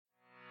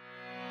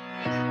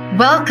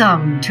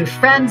Welcome to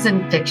Friends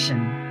in Fiction,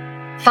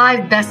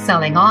 5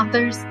 best-selling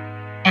authors,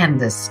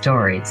 endless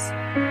stories.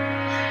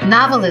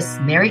 Novelists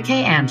Mary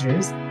Kay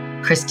Andrews,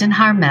 Kristin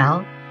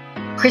Harmel,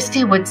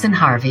 Christy Woodson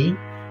Harvey,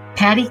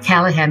 Patty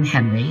Callahan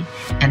Henry,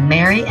 and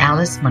Mary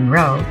Alice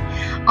Monroe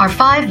are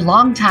 5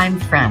 longtime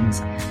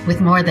friends with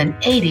more than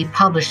 80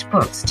 published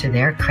books to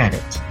their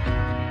credit.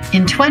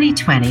 In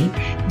 2020,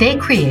 they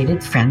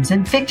created Friends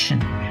in Fiction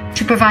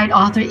to provide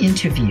author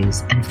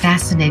interviews and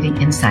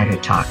fascinating insider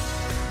talk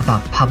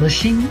about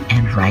publishing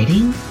and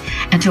writing,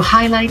 and to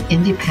highlight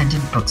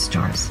independent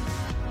bookstores.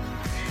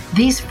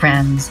 These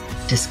friends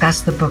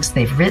discuss the books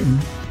they've written,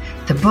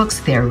 the books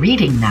they're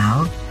reading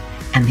now,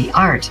 and the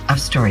art of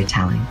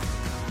storytelling.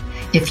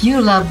 If you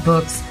love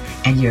books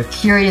and you're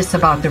curious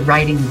about the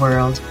writing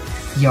world,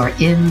 you're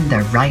in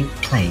the right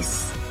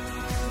place.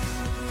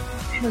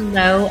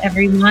 Hello,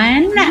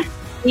 everyone.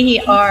 We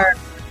are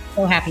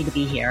so happy to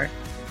be here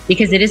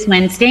because it is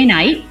Wednesday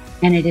night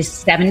and it is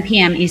 7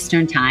 p.m.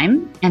 Eastern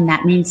Time, and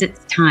that means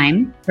it's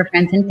time for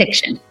Friends in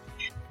Fiction.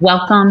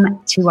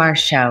 Welcome to our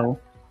show.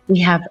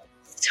 We have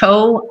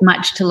so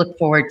much to look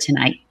forward to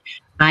tonight.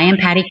 I am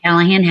Patty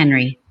Callahan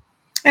Henry.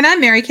 And I'm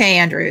Mary Kay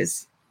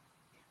Andrews.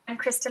 I'm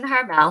Kristin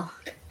Harmel.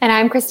 And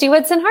I'm Christy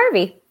Woodson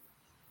Harvey.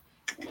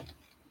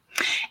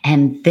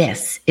 And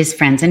this is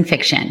Friends in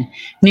Fiction,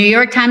 New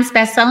York Times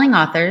bestselling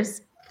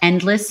authors,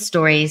 endless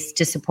stories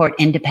to support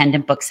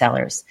independent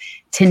booksellers.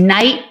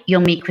 Tonight, you'll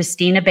meet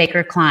Christina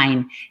Baker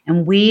Klein,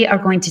 and we are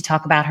going to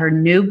talk about her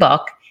new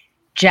book,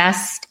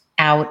 just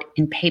out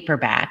in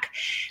paperback,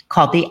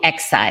 called The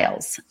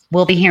Exiles.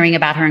 We'll be hearing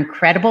about her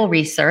incredible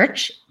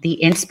research, the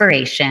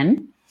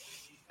inspiration,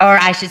 or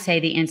I should say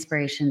the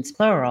inspirations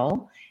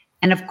plural.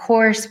 And of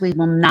course, we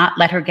will not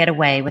let her get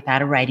away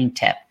without a writing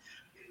tip.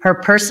 Her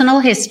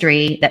personal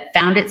history that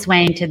found its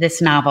way into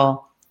this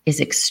novel is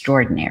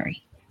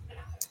extraordinary.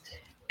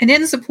 And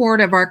in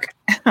support of our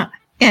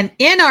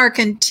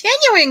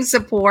continuing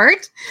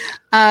support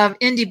of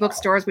indie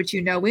bookstores, which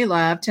you know we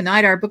love,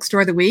 tonight our bookstore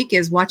of the week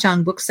is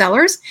Watchung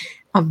Booksellers,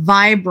 a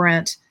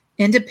vibrant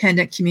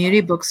independent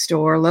community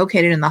bookstore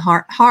located in the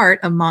heart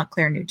of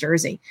Montclair, New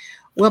Jersey.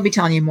 We'll be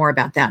telling you more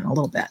about that in a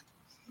little bit.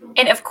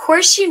 And of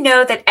course, you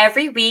know that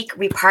every week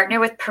we partner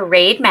with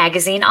Parade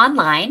Magazine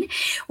online.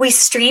 We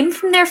stream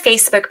from their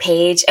Facebook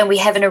page, and we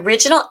have an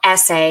original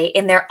essay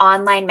in their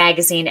online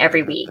magazine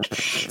every week.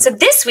 So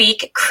this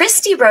week,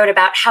 Christy wrote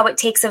about how it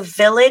takes a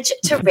village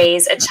to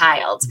raise a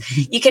child.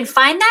 You can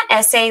find that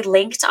essay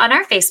linked on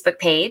our Facebook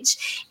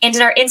page and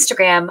on our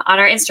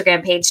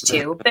Instagram page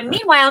too. But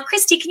meanwhile,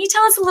 Christy, can you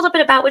tell us a little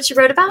bit about what you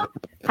wrote about?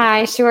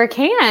 I sure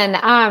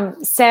can.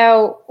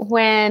 So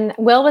when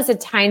Will was a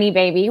tiny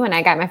baby, when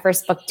I got my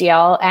first book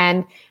deal,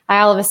 and I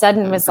all of a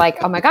sudden was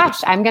like, oh my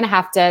gosh, I'm going to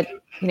have to,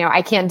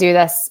 I can't do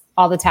this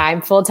all the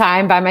time, full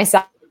time by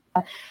myself.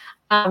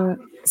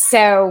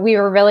 So we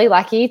were really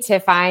lucky to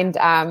find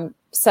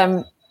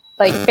some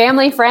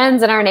family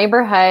friends in our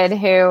neighborhood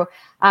who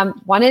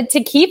wanted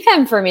to keep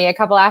him for me a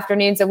couple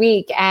afternoons a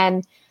week.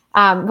 And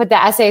what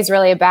the essay is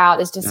really about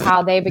is just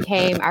how they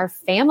became our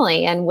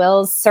family and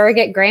Will's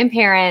surrogate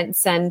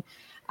grandparents, and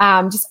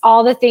just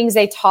all the things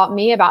they taught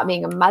me about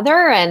being a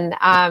mother.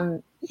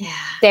 And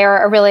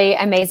they're a really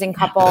amazing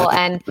couple.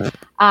 And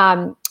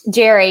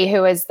Jerry,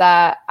 who is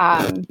the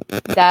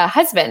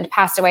husband,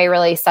 passed away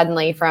really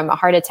suddenly from a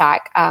heart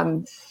attack.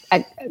 A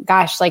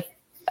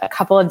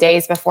couple of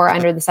days before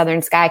Under the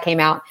Southern Sky came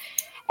out.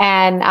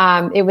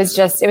 And it was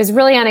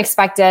really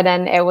unexpected,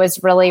 and it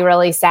was really,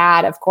 really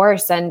sad, of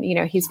course. And,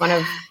 he's one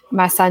of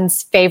my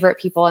son's favorite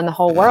people in the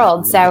whole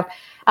world. So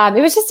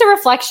it was just a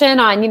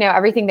reflection on,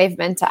 everything they've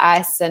meant to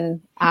us,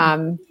 and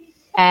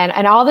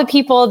all the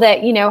people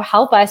that,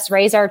 help us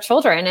raise our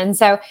children. And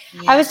so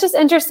I was just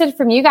interested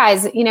from you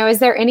guys, is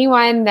there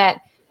anyone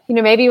that,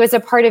 maybe was a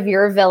part of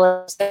your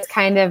village that's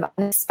kind of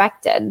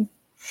unexpected?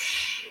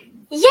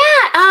 Yeah.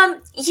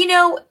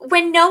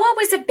 When Noah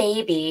was a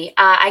baby,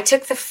 I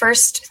took the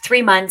first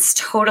 3 months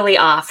totally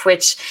off,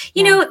 which,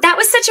 that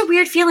was such a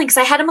weird feeling because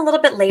I had him a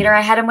little bit later.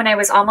 I had him when I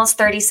was almost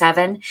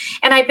 37,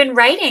 and I'd been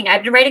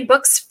writing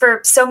books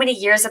for so many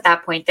years at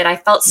that point that I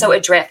felt so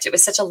adrift. It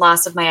was such a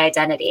loss of my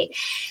identity.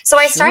 So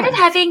I started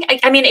having,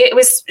 it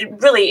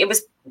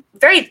was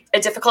very a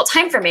difficult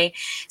time for me.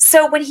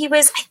 So when he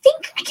was, I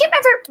can't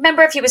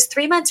remember if he was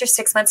 3 months or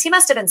 6 months. He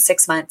must have been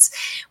 6 months.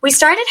 We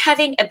started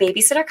having a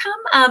babysitter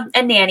come,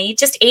 a nanny,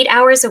 just 8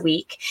 hours a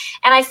week.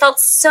 And I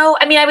felt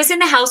I was in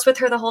the house with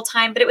her the whole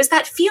time, but it was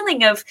that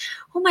feeling of,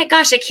 oh my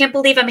gosh, I can't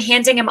believe I'm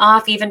handing him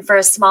off even for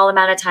a small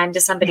amount of time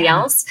to somebody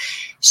else.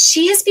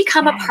 She has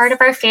become a part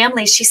of our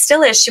family. She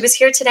still is. She was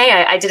here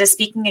today. I did a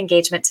speaking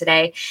engagement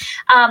today.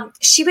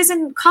 She was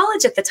in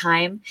college at the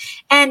time,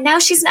 and now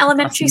she's an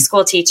elementary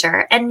school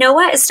teacher. And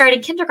Noah is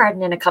starting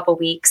kindergarten in a couple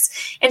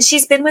weeks, and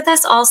she's been with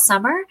us all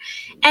summer.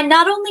 And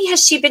not only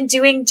has she been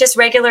doing just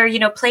regular,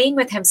 playing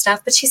with him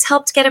stuff, but she's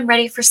helped get him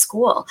ready for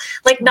school.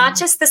 Not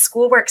just the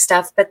schoolwork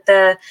stuff, but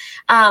the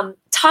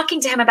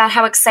talking to him about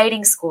how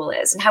exciting school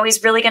is and how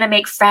he's really going to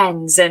make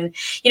friends and,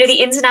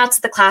 the ins and outs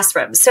of the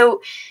classroom.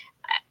 So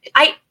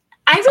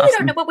I That's really awesome.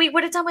 don't know what we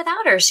would have done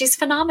without her. She's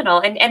phenomenal.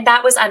 And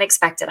that was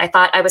unexpected. I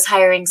thought I was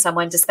hiring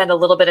someone to spend a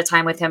little bit of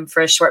time with him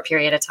for a short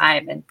period of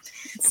time, and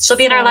she'll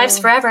be in our lives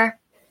forever.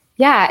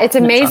 Yeah, it's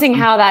amazing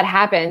awesome. how that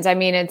happens. I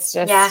mean, it's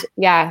just,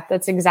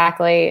 that's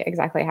exactly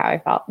how I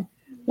felt.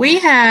 We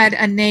had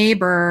a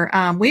neighbor.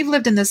 We've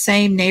lived in the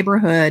same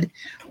neighborhood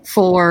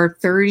for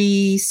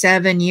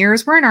 37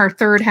 years. We're in our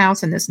third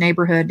house in this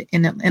neighborhood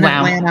in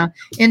Atlanta,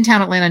 in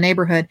town Atlanta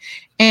neighborhood.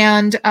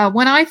 And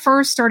when I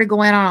first started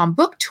going out on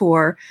book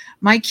tour,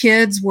 my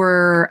kids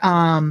were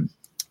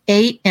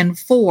 8 and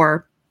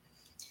 4.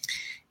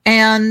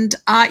 And,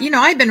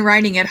 I'd been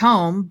writing at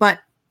home, but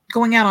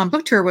going out on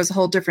book tour was a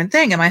whole different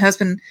thing. And my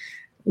husband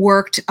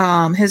worked,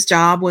 his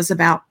job was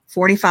about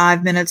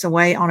 45 minutes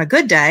away on a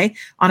good day.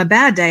 On a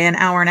bad day, an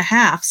hour and a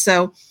half.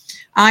 So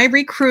I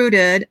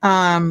recruited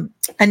a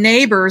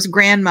neighbor's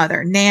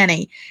grandmother,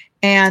 Nanny,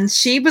 and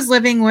she was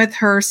living with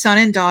her son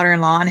and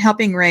daughter-in-law and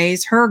helping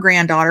raise her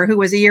granddaughter, who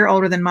was a year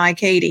older than my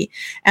Katie.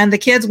 And the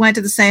kids went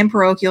to the same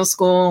parochial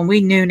school, and we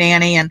knew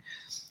Nanny. And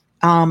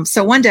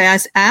so one day I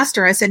asked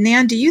her, I said,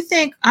 Nan, do you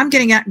think I'm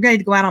ready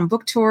to go out on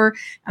book tour,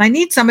 and I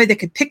need somebody that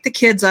could pick the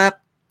kids up,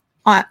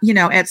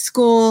 at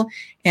school,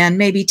 and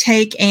maybe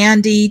take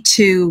Andy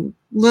to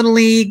Little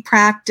League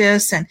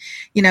practice and,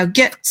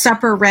 get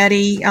supper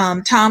ready.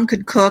 Tom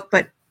could cook,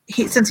 but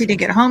since he didn't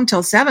get home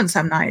till 7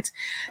 some nights,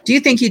 do you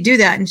think you'd do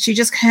that? And she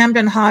just hemmed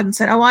and hawed and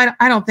said, oh, I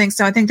don't think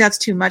so. I think that's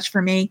too much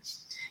for me.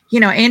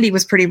 Andy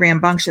was pretty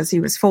rambunctious. He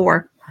was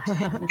 4.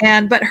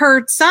 But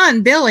her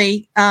son,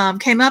 Billy,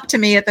 came up to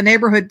me at the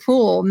neighborhood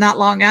pool not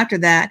long after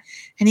that.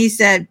 And he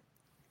said,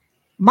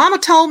 Mama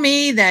told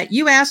me that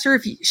you asked her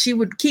if she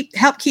would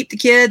help keep the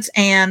kids.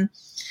 And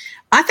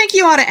I think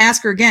you ought to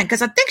ask her again,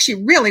 because I think she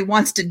really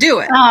wants to do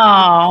it.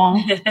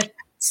 Oh,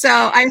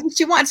 So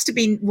she wants to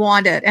be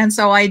wanted. And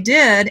so I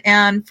did.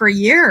 And for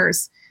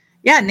years,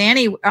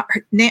 Nanny,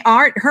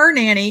 our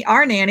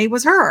nanny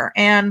was her.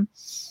 And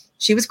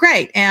she was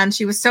great. And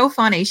she was so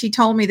funny. She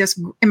told me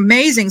this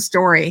amazing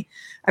story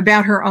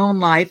about her own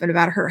life and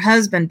about her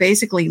husband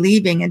basically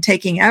leaving and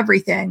taking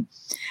everything.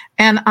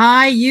 And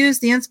I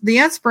used the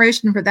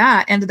inspiration for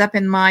that, ended up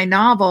in my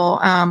novel,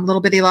 Little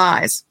Bitty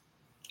Lies.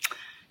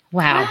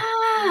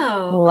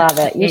 wow. Love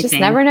it. You just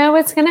never know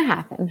what's going to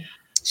happen.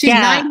 She's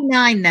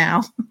 99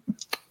 now.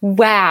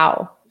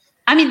 Wow.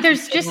 I mean,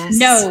 there's just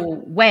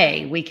no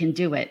way we can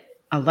do it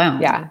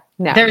alone. Yeah.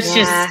 No. There's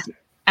just,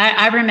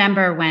 I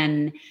remember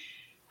when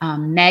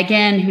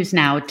Megan, who's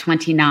now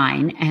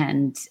 29,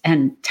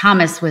 and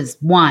Thomas was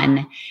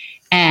 1,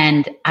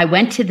 and I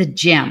went to the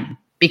gym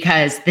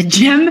because the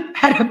gym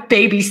had a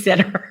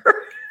babysitter.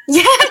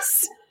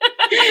 Yes.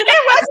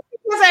 It wasn't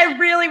because I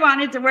really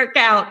wanted to work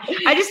out.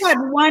 I just had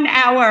 1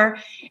 hour,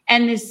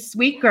 and this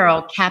sweet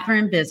girl,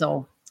 Catherine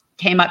Bizzle,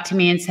 came up to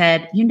me and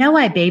said,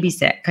 I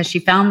babysit, because she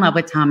fell in love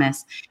with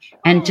Thomas.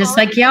 And just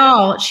like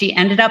y'all, she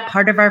ended up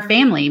part of our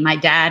family. My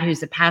dad,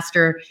 who's a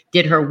pastor,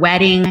 did her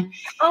wedding.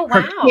 Oh,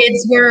 wow. Her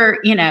kids were,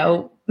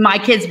 my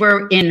kids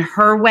were in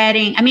her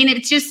wedding. I mean,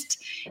 it's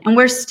just, and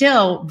we're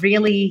still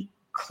really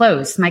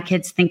close. My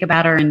kids think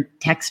about her and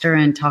text her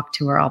and talk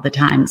to her all the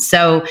time.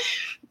 So,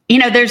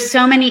 there's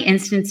so many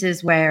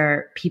instances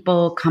where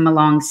people come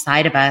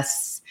alongside of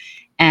us.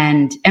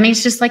 And I mean,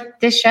 it's just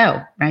like this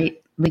show,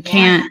 right? We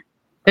can't,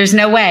 there's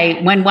no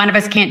way when one of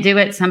us can't do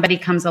it, somebody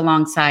comes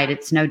alongside.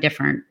 It's no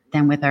different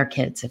than with our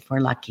kids if we're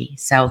lucky.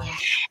 So,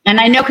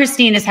 and I know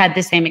Christine has had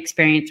the same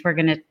experience. We're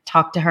going to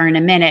talk to her in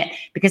a minute,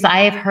 because I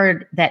have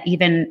heard that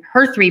even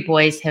her 3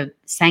 boys have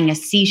sang a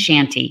sea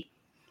shanty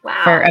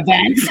for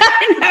events.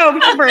 I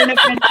know, for an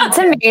event. That's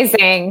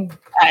amazing.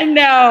 I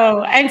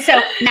know. And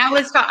so now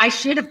let's talk. I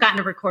should have gotten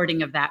a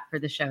recording of that for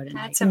the show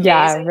tonight. That's amazing.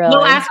 Yeah, really.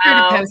 We'll ask her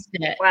to post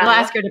it. Wow. We'll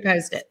ask her to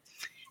post it.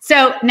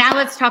 So now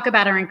let's talk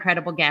about our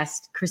incredible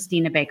guest,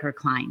 Christina Baker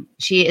Klein.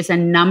 She is a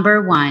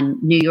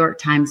 #1 New York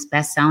Times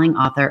bestselling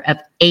author of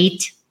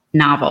 8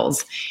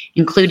 novels,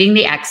 including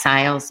The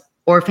Exiles,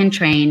 Orphan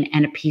Train,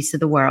 and A Piece of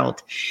the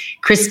World.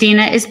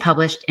 Christina is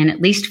published in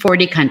at least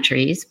 40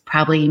 countries,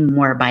 probably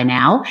more by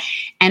now,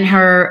 and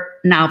her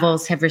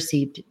novels have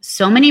received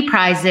so many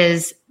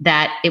prizes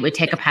that it would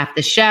take up half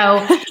the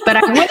show. But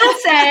I will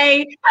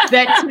say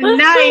that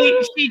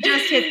tonight she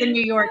just hit the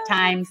New York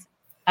Times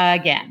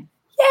again.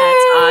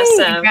 That's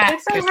awesome.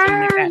 Congrats, Good for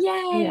Christina. her.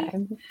 Yay. Yeah.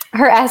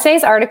 Her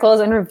essays,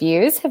 articles, and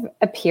reviews have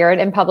appeared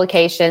in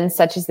publications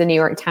such as the New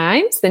York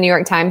Times, the New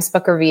York Times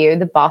Book Review,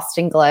 the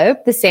Boston Globe,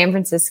 the San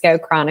Francisco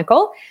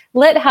Chronicle,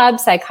 Lit Hub,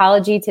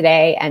 Psychology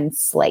Today, and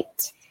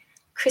Slate.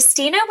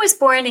 Christina was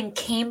born in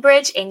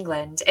Cambridge,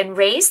 England, and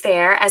raised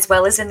there, as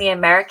well as in the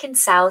American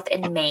South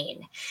and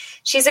Maine.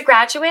 She's a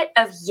graduate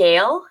of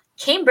Yale,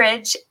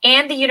 Cambridge,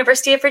 and the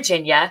University of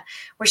Virginia,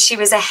 where she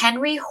was a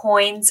Henry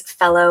Hoynes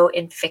Fellow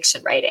in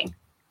Fiction Writing.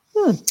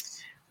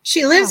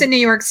 She lives in New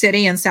York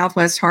City and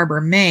Southwest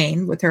Harbor,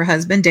 Maine, with her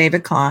husband,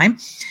 David Klein.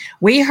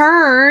 We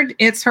heard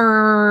it's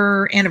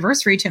her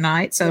anniversary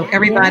tonight. So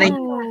everybody,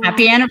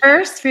 Happy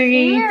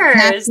anniversary.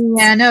 Cheers. happy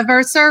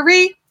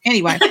anniversary.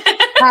 Anyway,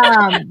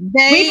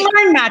 We've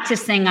learned not to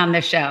sing on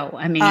the show.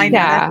 I mean, I know,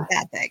 that's a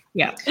bad thing.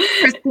 Yeah.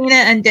 Christina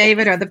and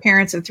David are the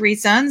parents of 3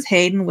 sons,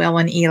 Hayden, Will,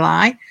 and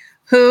Eli,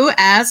 who,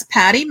 as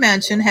Patty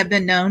mentioned, have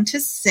been known to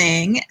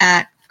sing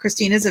at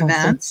Christina's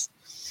events.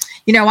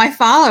 You know, I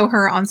follow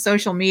her on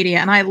social media,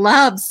 and I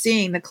love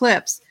seeing the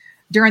clips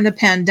during the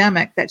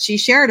pandemic that she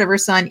shared of her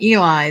son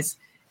Eli's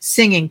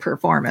singing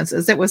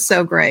performances. It was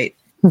so great.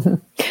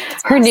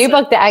 Her new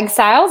book, The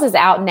Exiles, is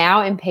out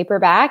now in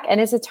paperback, and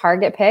it's a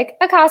Target pick,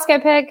 a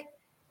Costco pick,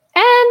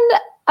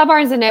 and a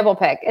Barnes & Noble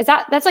pick.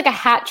 That's like a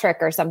hat trick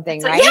or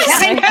something, right? Yes,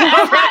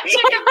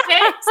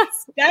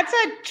 that's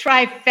a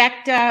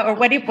trifecta, or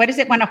what is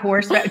it when a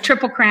horse,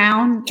 triple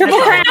crown?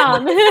 Triple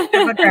crown.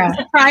 Triple crown.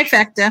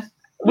 Trifecta.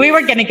 We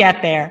were going to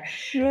get there.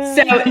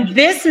 So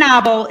this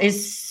novel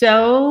is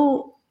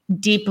so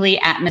deeply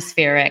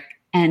atmospheric,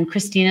 and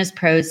Christina's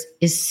prose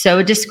is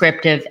so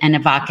descriptive and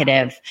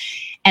evocative.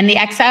 And The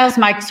Exiles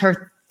marks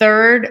her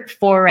 3rd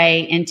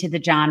foray into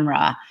the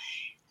genre.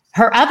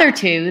 Her other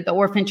 2, The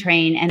Orphan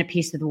Train and A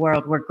Piece of the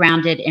World, were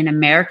grounded in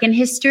American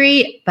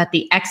history, but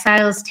The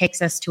Exiles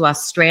takes us to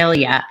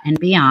Australia and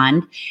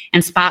beyond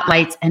and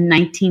spotlights a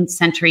 19th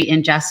century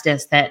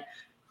injustice that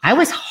I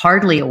was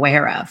hardly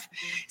aware of.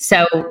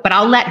 So, but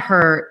I'll let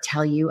her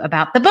tell you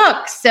about the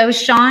book. So,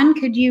 Sean,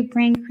 could you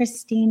bring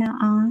Christina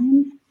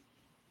on?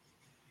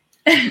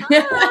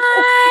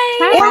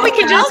 Hi. Or we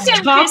could just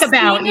talk Christina.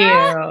 about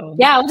you.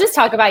 Yeah, we'll just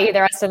talk about you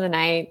the rest of the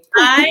night.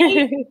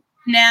 I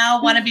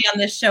now want to be on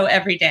this show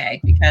every day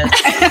because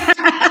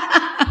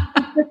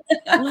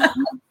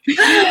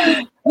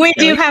we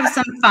do have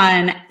some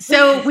fun.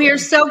 So we are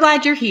so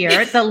glad you're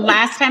here. The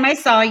last time I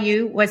saw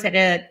you was at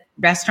a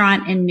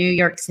restaurant in New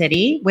York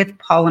City with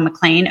Paula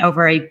McLean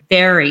over a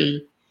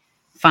very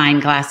fine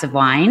glass of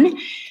wine.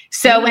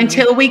 So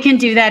until we can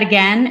do that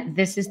again,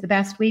 this is the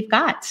best we've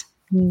got.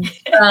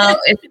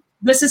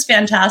 This is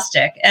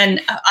fantastic. And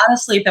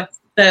honestly,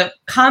 the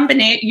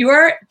combination,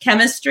 your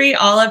chemistry,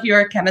 all of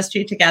your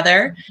chemistry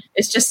together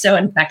is just so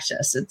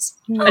infectious. It's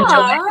a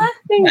joy.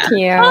 Thank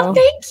you. Oh,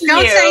 thank you.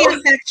 Don't say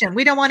infection.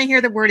 We don't want to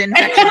hear the word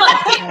infection.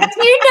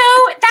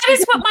 That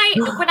is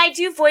what when I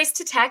do voice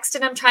to text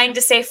and I'm trying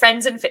to say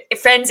friends and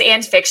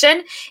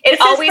fiction, it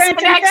always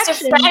connects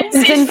to friends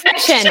It's and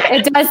infection. fiction.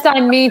 It does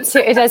on me too.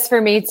 It does for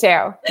me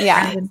too.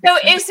 Yeah.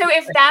 So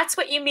if that's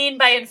what you mean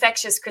by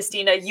infectious,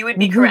 Christina, you would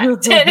be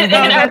correct. and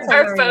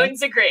our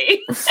phones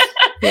agree.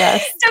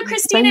 Yes. So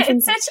Christina,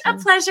 it's such a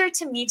pleasure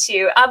to meet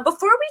you.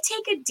 Before we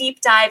take a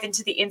deep dive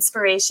into the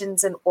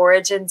inspirations and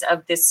origins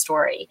of this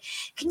story,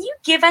 can you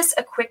give us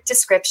a quick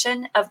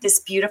description of this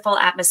beautiful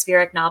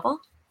atmospheric novel?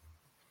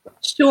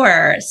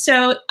 Sure.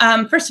 So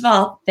first of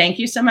all, thank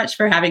you so much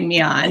for having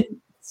me on.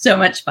 So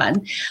much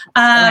fun.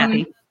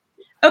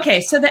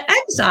 Okay, so The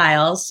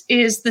Exiles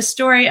is the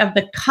story of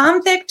the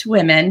convict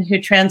women who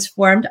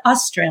transformed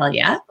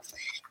Australia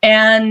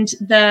and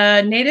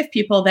the native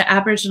people, the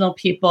Aboriginal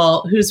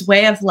people, whose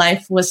way of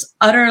life was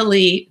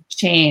utterly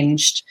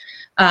changed.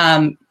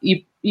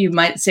 You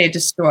might say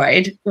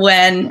destroyed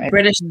when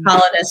British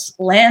colonists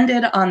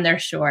landed on their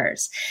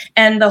shores.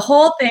 And the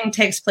whole thing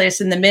takes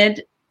place in the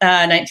mid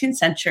 19th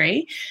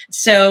century,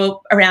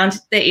 so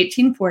around the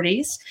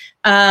 1840s.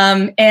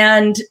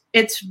 And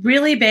it's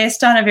really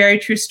based on a very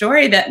true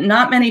story that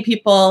not many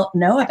people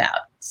know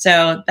about.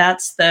 So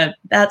that's the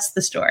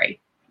story.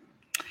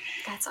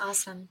 That's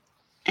awesome.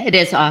 It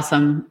is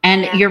awesome.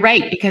 And you're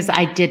right, because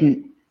I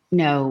didn't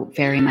know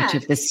very much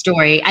of this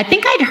story. I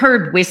think I'd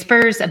heard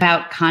whispers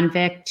about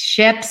convict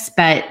ships,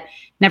 but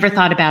never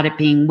thought about it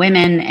being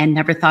women and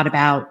never thought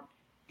about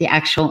the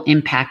actual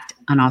impact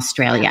on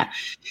Australia.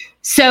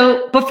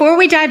 So before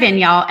we dive in,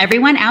 y'all,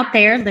 everyone out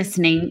there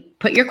listening,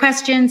 put your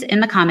questions in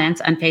the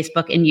comments on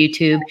Facebook and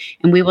YouTube,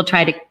 and we will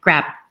try to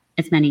grab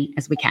as many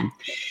as we can.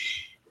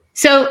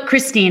 So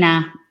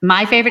Christina,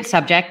 my favorite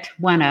subject,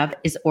 one of,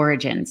 is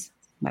origins,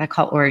 what I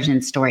call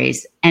origin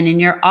stories. And in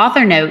your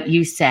author note,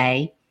 you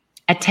say,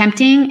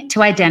 attempting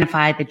to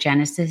identify the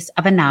genesis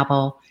of a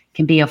novel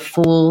can be a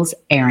fool's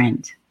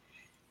errand.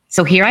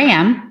 So here I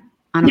am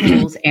on a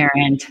fool's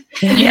errand.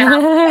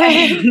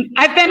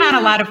 I've been on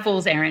a lot of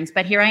fool's errands,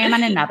 but here I am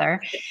on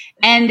another.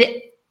 And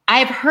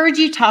I've heard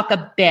you talk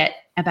a bit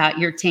about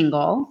your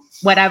tingle,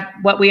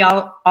 what we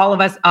all of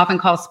us often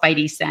call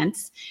spidey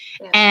sense,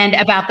 and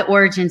about the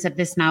origins of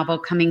this novel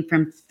coming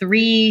from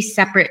 3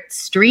 separate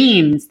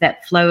streams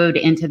that flowed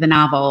into the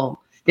novel,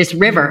 this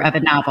river of a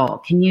novel.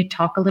 Can you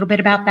talk a little bit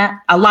about that?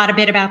 A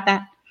bit about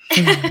that?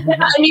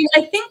 I mean,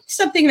 I think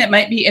something that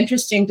might be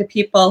interesting to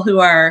people who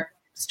are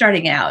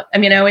starting out, I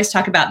mean, I always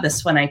talk about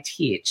this when I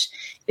teach,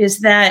 is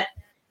that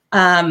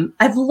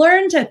I've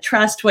learned to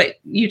trust what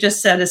you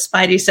just said, a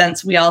spidey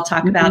sense. We all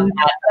talk about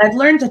that. But I've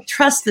learned to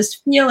trust this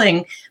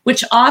feeling,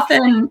 which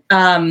often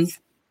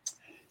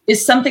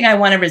is something I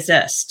want to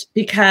resist,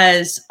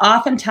 because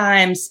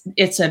oftentimes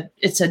it's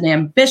an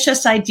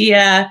ambitious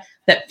idea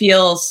that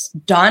feels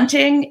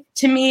daunting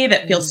to me,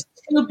 that feels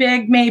too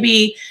big,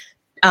 maybe.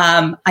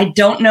 I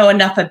don't know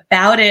enough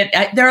about it.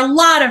 There are a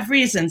lot of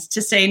reasons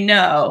to say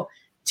no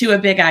to a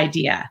big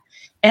idea.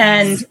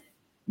 And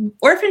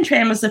Orphan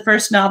Train was the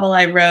first novel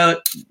I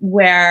wrote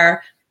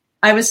where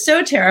I was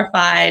so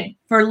terrified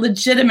for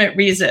legitimate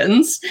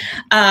reasons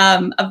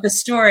of the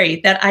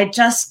story that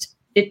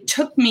it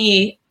took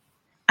me,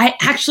 I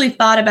actually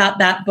thought about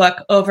that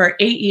book over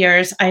 8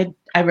 years. I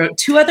wrote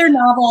 2 other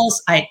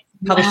novels. I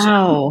published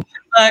a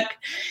book,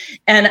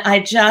 and I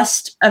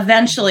just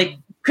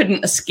eventually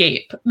couldn't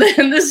escape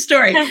this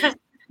story.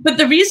 But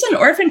the reason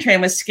Orphan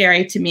Train was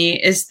scary to me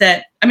is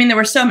that, I mean, there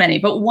were so many,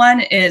 but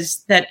one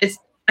is that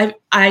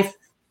I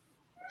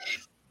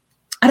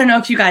don't know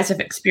if you guys have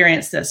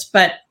experienced this,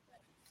 but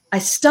I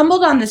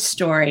stumbled on this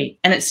story,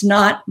 and it's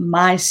not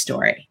my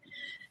story.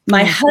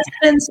 My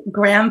husband's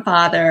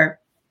grandfather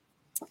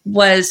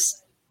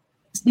was,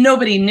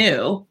 nobody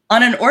knew,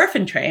 on an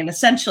orphan train.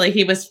 Essentially,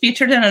 he was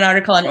featured in an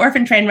article on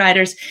Orphan Train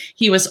Riders.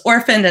 He was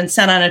orphaned and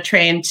sent on a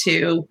train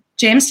to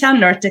Jamestown,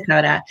 North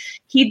Dakota.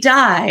 He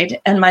died,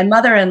 and my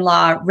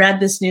mother-in-law read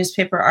this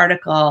newspaper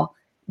article.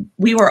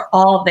 We were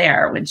all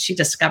there when she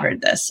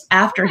discovered this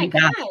after he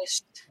died.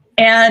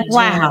 And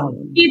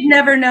he'd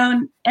never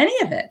known any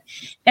of it.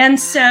 And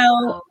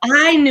so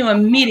I knew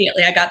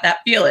immediately, I got that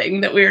feeling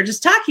that we were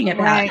just talking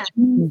about,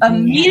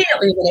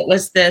 immediately that it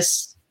was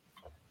this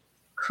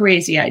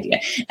crazy idea.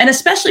 And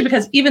especially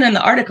because even in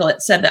the article,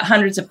 it said that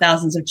hundreds of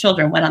thousands of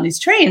children went on these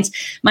trains.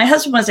 My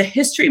husband was a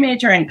history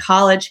major in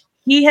college.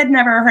 He had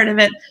never heard of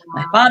it.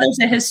 My father's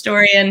a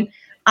historian.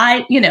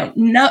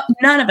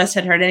 None of us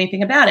had heard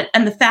anything about it.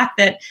 And the fact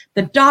that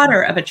the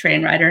daughter of a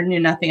train rider knew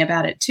nothing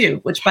about it too,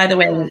 which, by the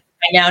way,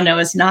 I now know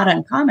is not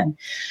uncommon.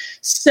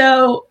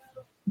 So,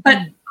 but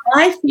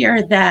my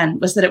fear then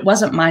was that it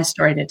wasn't my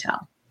story to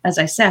tell, as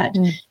I said.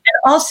 And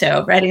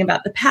also, writing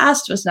about the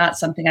past was not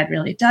something I'd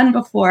really done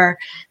before.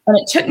 And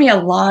it took me a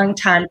long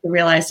time to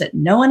realize that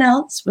no one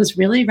else was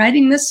really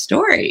writing this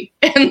story.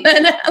 And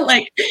then,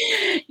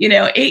 8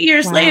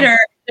 years later,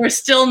 there's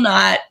still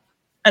not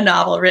a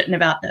novel written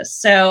about this.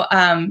 So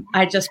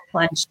I just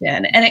plunged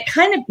in, and it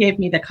kind of gave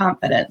me the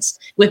confidence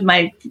with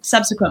my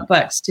subsequent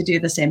books to do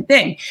the same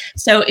thing.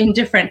 So in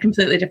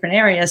completely different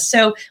areas.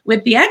 So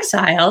with The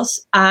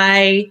Exiles,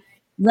 I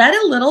read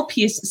a little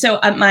piece. So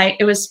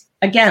it was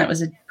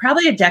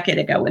probably a decade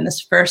ago when this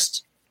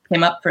first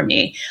came up for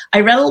me. I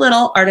read a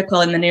little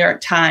article in the New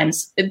York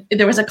Times.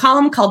 There was a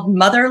column called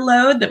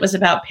Motherload that was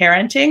about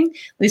parenting.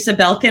 Lisa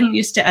Belkin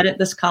used to edit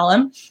this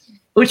column,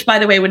 which, by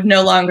the way, would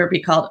no longer be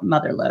called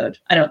Motherload,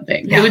 I don't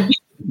think. Yeah. It would be,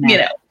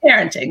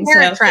 parenting.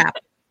 Parent trap.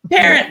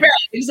 Right,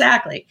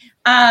 exactly.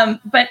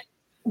 But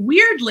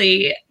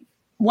weirdly,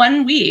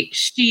 one week,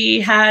 she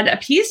had a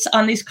piece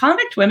on these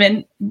convict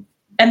women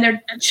and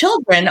their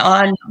children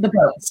on the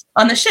boats,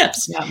 on the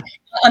ships,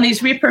 on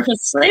these repurposed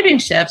slaving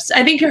ships.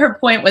 I think her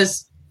point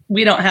was,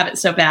 we don't have it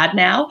so bad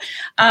now.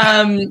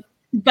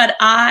 But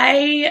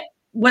I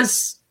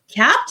was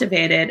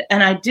captivated,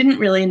 and I didn't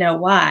really know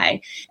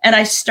why. And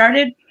I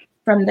started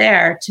from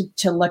there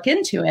to look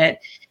into it.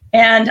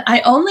 And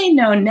I only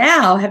know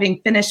now, having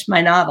finished my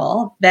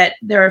novel, that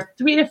there are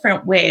 3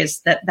 different ways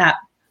 3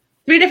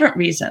 different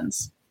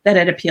reasons that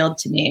it appealed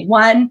to me.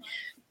 One,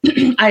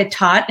 I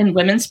taught in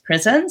women's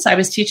prisons. I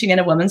was teaching in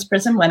a women's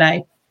prison when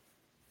I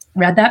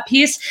read that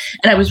piece.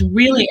 And I was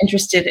really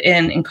interested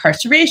in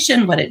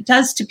incarceration, what it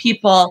does to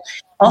people.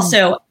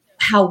 Also,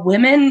 how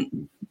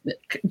women,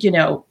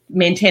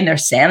 maintain their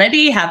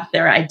sanity, have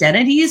their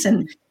identities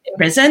in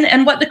prison,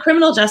 and what the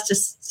criminal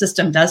justice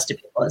system does to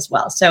people as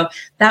well. So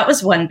that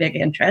was one big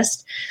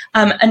interest.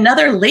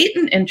 Another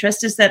latent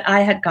interest is that I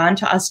had gone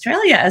to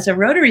Australia as a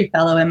Rotary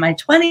Fellow in my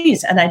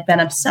 20s, and I'd been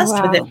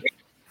obsessed with it.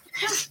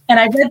 And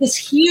I read this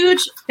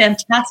huge,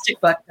 fantastic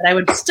book that I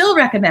would still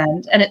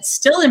recommend, and it's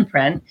still in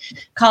print,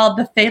 called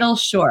The Fatal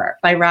Shore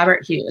by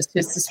Robert Hughes,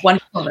 who's this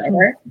wonderful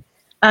writer.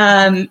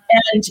 And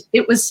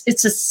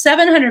it's a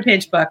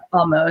 700-page book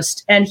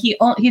almost, and he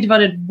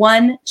devoted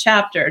one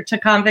chapter to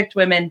convict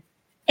women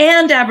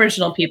and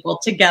Aboriginal people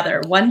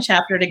together, one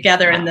chapter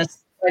together in this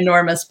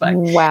enormous book.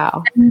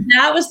 Wow. And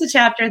that was the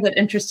chapter that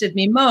interested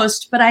me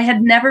most, but I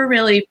had never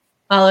really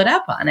followed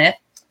up on it.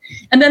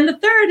 And then the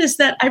third is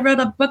that I wrote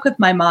a book with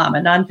my mom,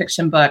 a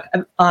nonfiction book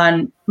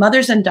on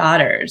mothers and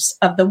daughters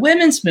of the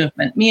women's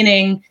movement,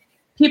 meaning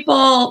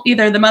people,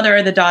 either the mother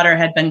or the daughter,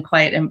 had been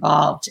quite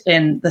involved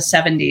in the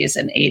 70s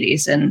and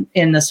 80s and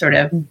in the sort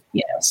of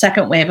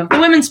second wave of the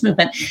women's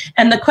movement.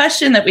 And the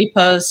question that we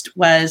posed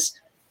was,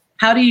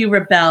 how do you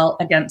rebel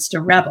against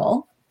a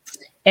rebel?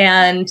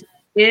 And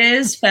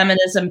is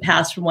feminism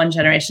passed from one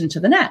generation to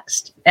the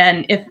next?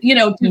 And if, in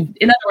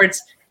other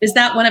words, is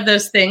that one of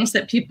those things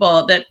that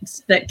people,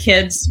 that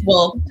kids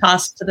will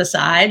toss to the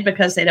side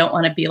because they don't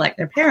want to be like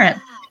their parent?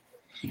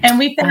 And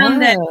we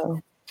found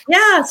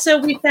so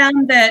we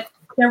found that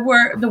there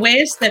were the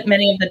ways that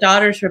many of the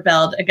daughters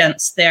rebelled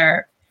against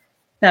their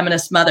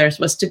feminist mothers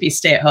was to be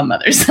stay-at-home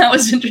mothers. That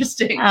was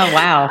interesting. Oh,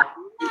 wow.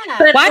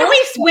 But why do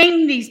we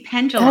swing these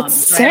pendulums? That's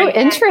so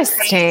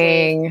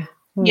interesting.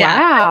 Yeah.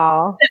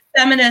 Wow.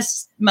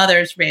 Feminist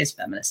mothers raise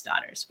feminist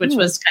daughters, which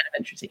was kind of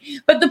interesting.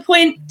 But the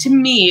point to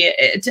me,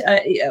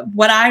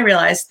 what I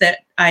realized that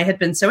I had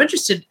been so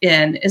interested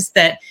in is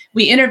that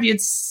we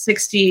interviewed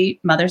 60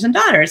 mothers and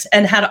daughters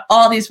and had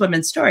all these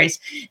women's stories.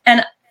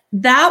 And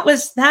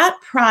that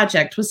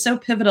project was so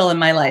pivotal in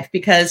my life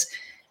because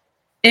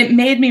it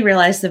made me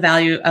realize the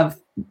value of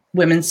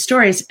women's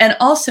stories and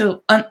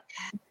also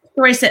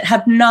stories that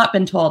have not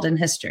been told in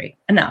history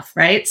enough,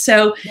 right?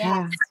 So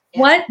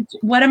what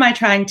am I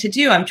trying to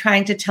do? I'm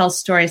trying to tell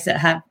stories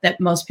that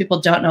most people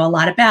don't know a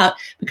lot about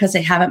because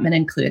they haven't been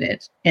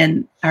included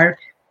in our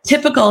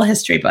typical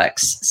history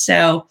books.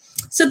 So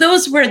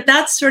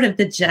that's sort of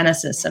the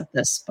genesis of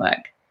this book.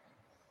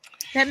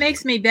 That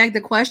makes me beg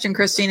the question,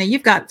 Christina.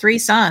 You've got 3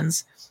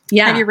 sons.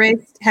 Yeah.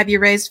 Have you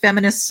raised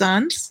feminist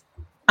sons?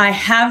 I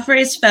have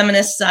raised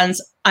feminist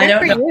sons. I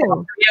don't know if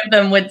 3 of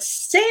them would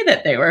say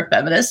that they were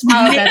feminists.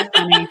 Oh, that's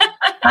funny.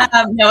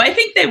 No, I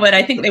think they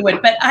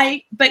would.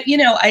 But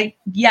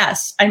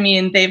yes, I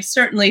mean, they've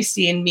certainly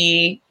seen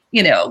me,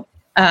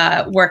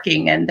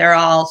 working, and they're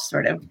all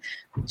sort of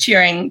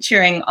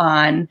cheering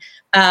on.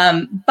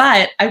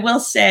 But I will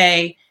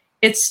say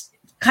it's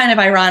kind of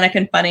ironic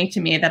and funny to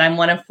me that I'm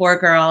one of 4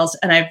 girls,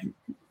 and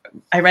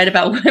I write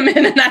about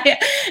women, and I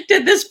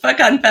did this book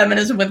on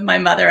feminism with my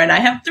mother, and I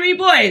have 3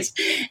 boys,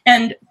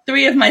 and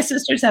 3 of my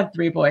sisters have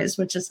 3 boys,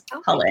 which is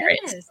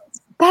hilarious.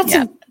 That's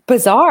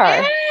bizarre.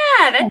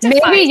 Yeah, that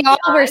maybe y'all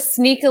were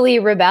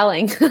sneakily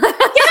rebelling.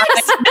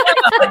 Yes.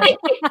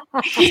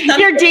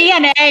 Your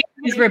DNA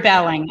is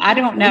rebelling. I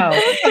don't know.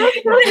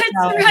 That's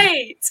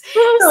right.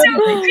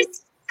 So,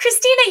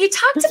 Christina, you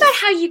talked about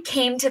how you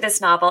came to this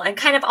novel and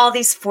kind of all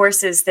these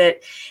forces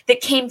that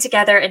came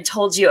together and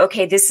told you,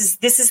 okay, this is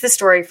the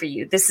story for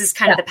you. This is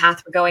kind of the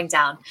path we're going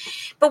down.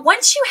 But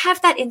once you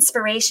have that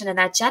inspiration and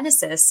that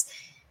genesis,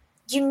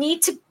 you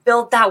need to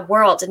build that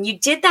world. And you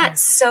did that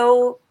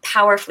so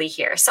powerfully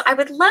here. So I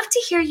would love to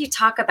hear you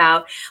talk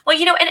about, well,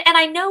 and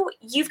I know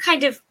you've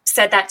kind of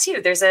said that too.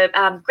 There's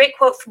a great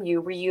quote from you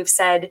where you've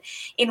said,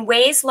 in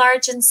ways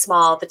large and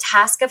small, the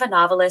task of a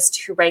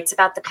novelist who writes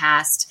about the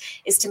past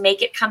is to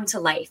make it come to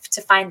life,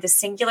 to find the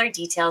singular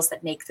details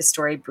that make the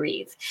story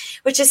breathe,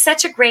 which is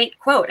such a great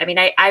quote. I mean,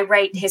 I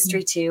write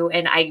history too,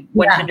 and I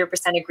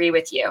 100% agree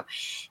with you.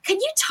 Can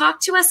you talk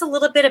to us a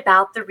little bit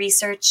about the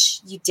research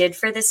you did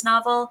for this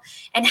novel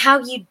and how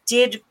you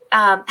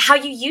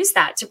use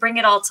that to bring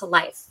it all to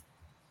life?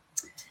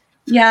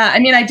 Yeah, I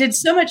mean, I did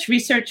so much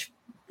research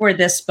for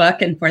this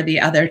book and for the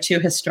other 2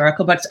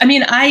 historical books. I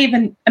mean,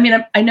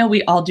 I know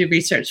we all do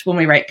research when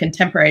we write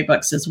contemporary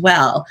books as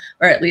well,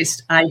 or at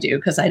least I do,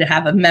 because I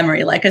have a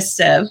memory like a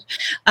sieve.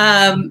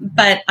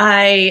 But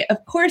I,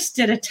 of course,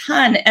 did a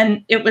ton,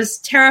 and it was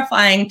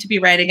terrifying to be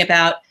writing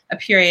about a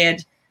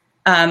period.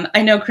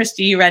 I know,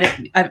 Christy, you read it.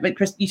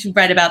 You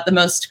read about the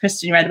most.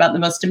 Kristen, you read about the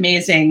most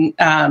amazing,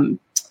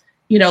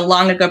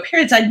 long ago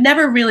periods. I'd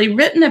never really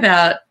written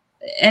about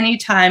any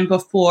time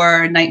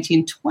before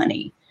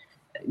 1920.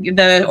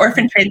 The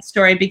orphan trade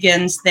story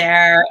begins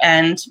there,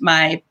 and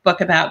my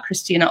book about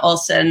Christina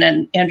Olson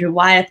and Andrew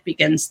Wyeth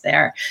begins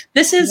there.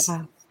 This is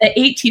the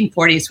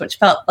 1840s, which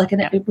felt like it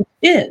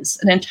is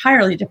an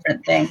entirely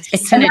different thing.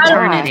 It's an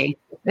eternity.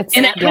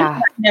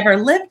 I never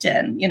lived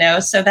in,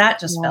 so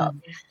that just felt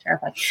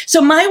terrifying. So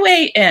my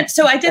way in,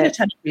 so I did a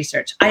ton of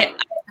research. I've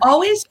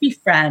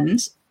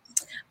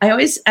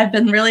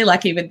been really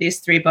lucky with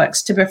these 3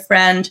 books to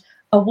befriend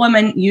a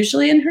woman,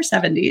 usually in her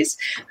 70s,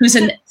 who's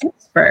an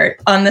expert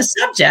on the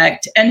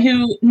subject and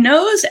who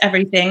knows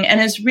everything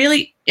and is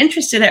really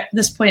interested at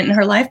this point in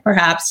her life,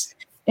 perhaps,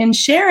 in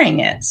sharing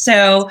it.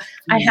 So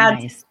I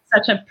had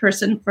such a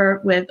person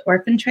with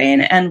Orphan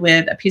Train and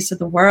with A Piece of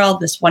the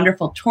World, this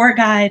wonderful tour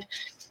guide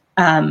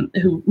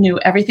who knew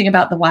everything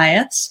about the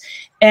Wyeths.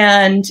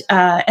 And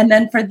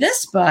then for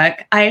this book,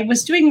 I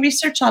was doing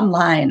research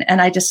online,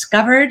 and I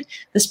discovered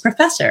this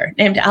professor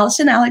named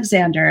Alison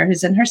Alexander,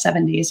 who's in her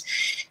 70s,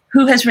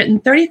 who has written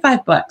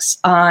 35 books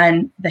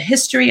on the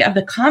history of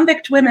the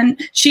convict women.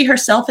 She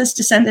herself is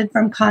descended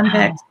from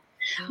convicts.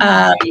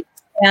 Wow.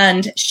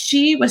 And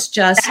she was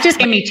that just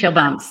gave me chill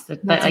bumps.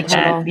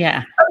 That.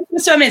 Yeah. It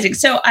was so amazing.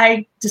 So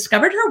I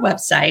discovered her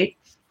website.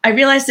 I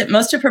realized that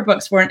most of her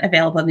books weren't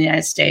available in the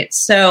United States.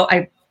 So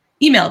I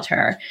emailed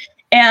her,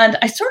 and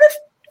I sort of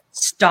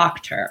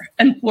stalked her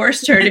and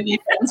forced her to be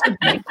friends with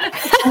me.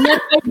 And then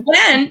I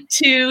went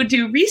to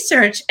do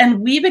research, and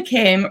we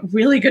became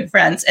really good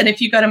friends. And if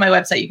you go to my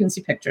website, you can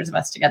see pictures of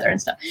us together and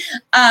stuff.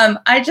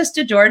 I just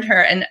adored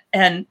her,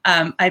 and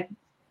I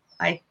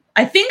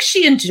think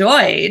she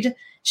enjoyed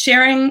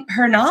sharing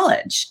her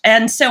knowledge.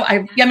 And so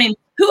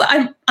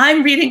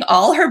I'm reading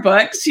all her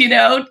books,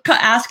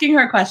 asking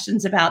her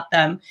questions about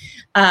them.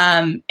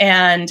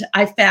 And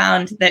I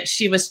found that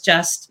she was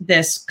just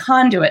this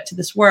conduit to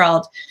this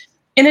world.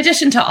 In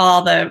addition to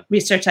all the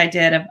research I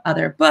did of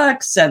other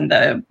books and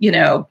the,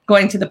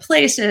 going to the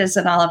places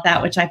and all of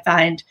that, which I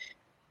find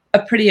a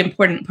pretty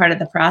important part of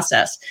the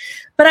process.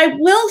 But I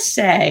will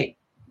say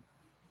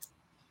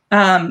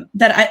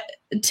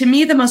to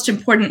me, the most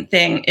important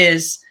thing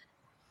is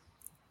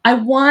I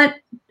want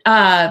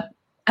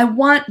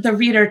the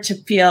reader to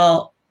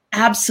feel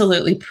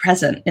absolutely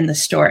present in the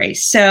story.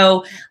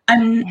 So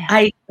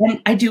I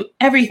do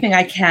everything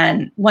I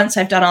can once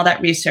I've done all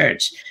that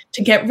research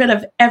to get rid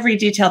of every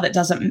detail that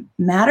doesn't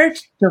matter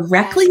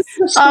directly to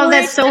the story. Oh,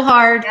 that's so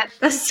hard.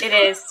 It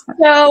is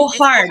so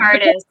hard.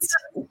 Hardest.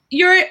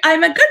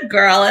 I'm a good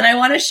girl and I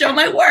want to show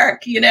my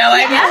work,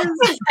 I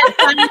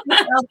find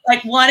myself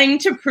like wanting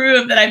to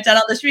prove that I've done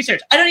all this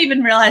research. I don't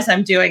even realize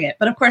I'm doing it,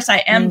 but of course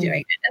I am doing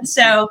it. And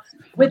so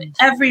with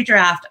every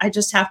draft, I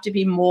just have to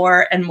be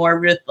more and more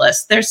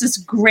ruthless. There's this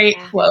great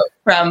quote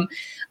from,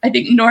 I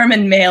think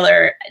Norman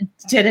Mailer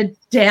did a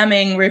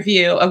damning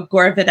review of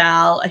Gore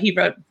Vidal.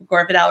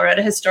 Gore Vidal wrote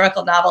a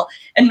historical novel,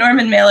 and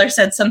Norman Mailer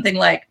said something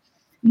like,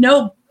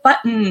 "No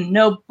button,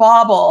 no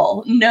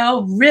bauble,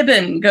 no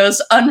ribbon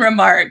goes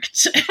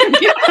unremarked."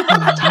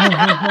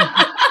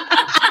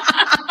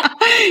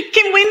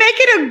 Can we make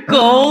it a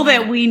goal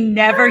that we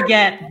never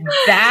get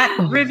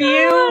that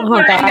review? Oh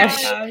my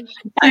gosh.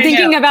 I'm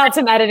thinking about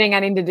some editing I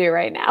need to do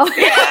right now.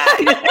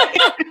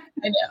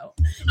 I know.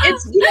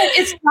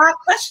 It's not a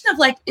question of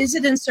like, is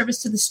it in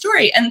service to the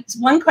story? And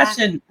one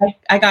question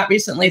I got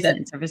recently that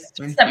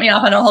sent me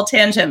off on a whole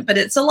tangent, but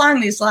it's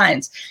along these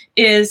lines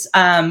is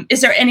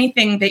there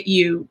anything that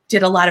you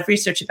did a lot of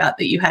research about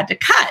that you had to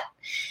cut?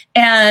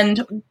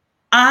 And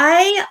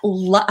I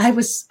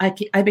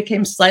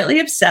became slightly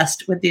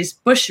obsessed with these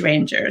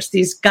bushrangers,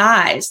 these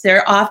guys.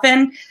 They're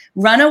often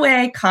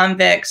runaway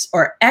convicts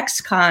or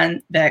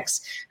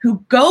ex-convicts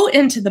who go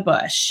into the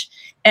bush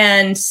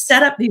and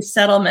set up these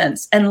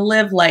settlements and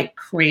live like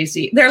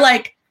crazy. They're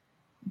like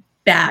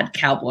bad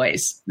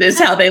cowboys. This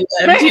is how they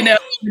lived,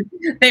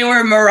 They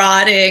were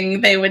marauding.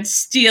 They would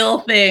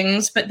steal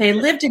things, but they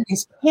lived in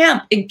these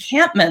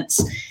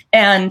encampments,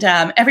 and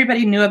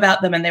everybody knew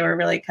about them, and they were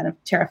really kind of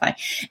terrifying.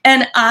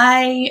 And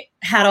I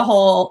had a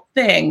whole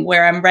thing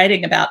where I'm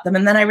writing about them,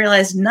 and then I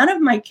realized none of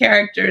my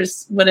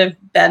characters would have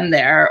been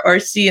there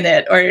or seen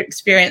it or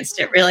experienced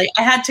it. Really,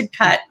 I had to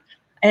cut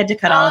all of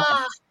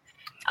them.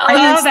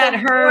 Oh, that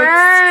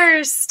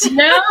hurts. Worst.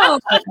 No,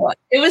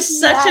 it was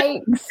such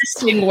an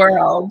interesting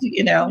world,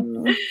 But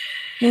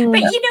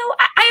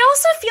I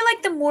also feel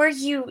like the more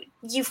you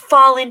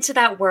fall into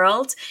that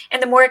world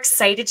and the more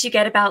excited you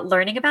get about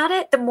learning about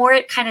it, the more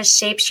it kind of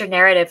shapes your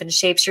narrative and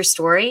shapes your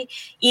story,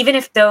 even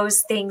if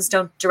those things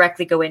don't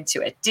directly go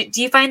into it.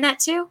 Do you find that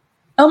too?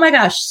 Oh my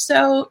gosh,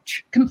 so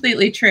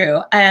completely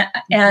true.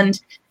 And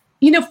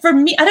for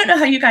me, I don't know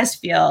how you guys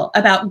feel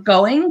about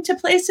going to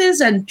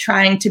places and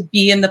trying to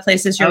be in the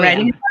places you're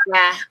writing about.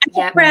 Yeah.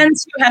 I have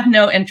friends who have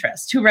no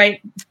interest, who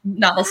write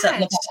novels set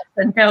in the past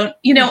and don't,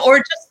 or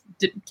just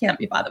can't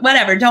be bothered,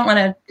 whatever, don't want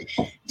to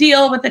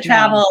deal with the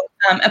travel.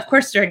 Of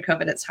course, during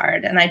COVID, it's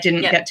hard. And I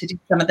didn't get to do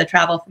some of the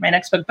travel for my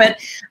next book, but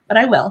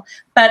I will.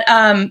 But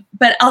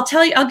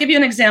I'll give you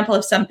an example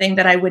of something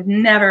that I would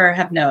never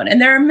have known. And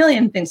there are a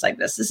million things like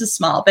this. This is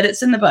small, but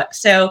it's in the book.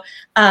 So,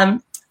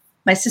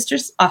 my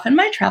sister's often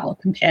my travel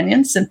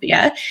companion,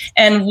 Cynthia,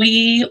 and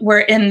we were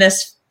in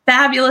this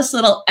fabulous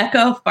little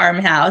eco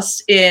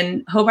farmhouse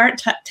in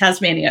Hobart,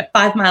 Tasmania,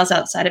 5 miles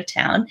outside of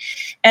town.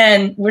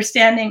 And we're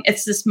standing,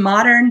 it's this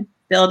modern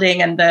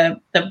building, and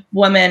the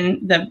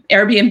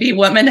Airbnb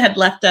woman had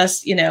left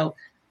us,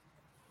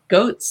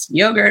 goats,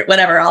 yogurt,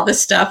 whatever, all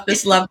this stuff,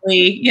 this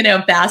lovely,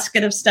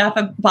 basket of stuff,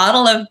 a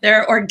bottle of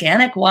their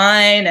organic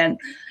wine. And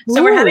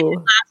so we're having a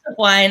glass of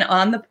wine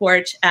on the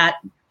porch at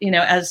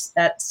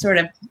sort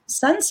of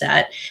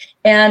sunset.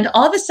 And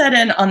all of a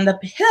sudden on the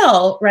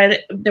hill,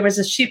 there was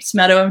a sheep's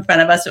meadow in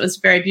front of us. It was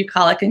very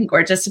bucolic and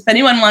gorgeous. If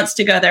anyone wants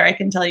to go there, I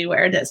can tell you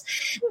where it is.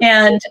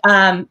 And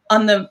on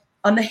the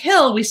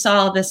hill, we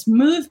saw this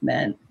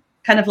movement,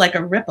 kind of like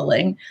a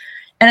rippling.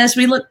 And as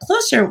we looked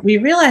closer, we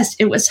realized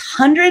it was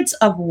hundreds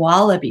of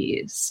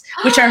wallabies,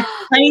 which are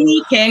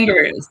tiny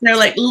kangaroos. They're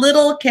like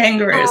little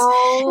kangaroos.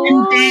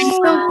 And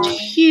so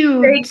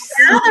cute. They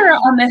gather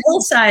on the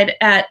hillside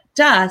at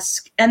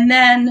dusk. And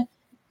then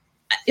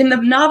in the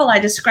novel, I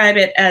describe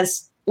it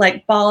as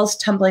like balls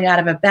tumbling out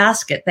of a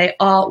basket.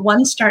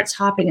 One starts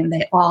hopping and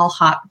they all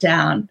hop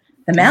down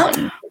the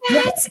mountain.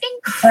 That's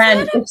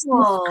incredible. And it's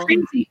this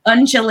crazy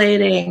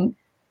undulating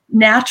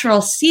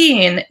natural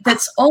scene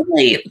that's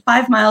only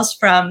 5 miles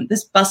from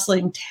this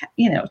bustling,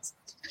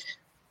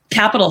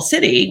 capital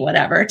city,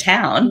 whatever,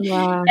 town.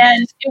 Yeah.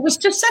 And it was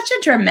just such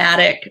a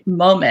dramatic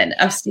moment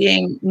of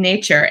seeing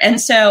nature. And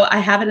so I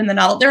have it in the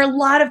novel. There are a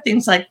lot of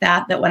things like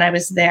that when I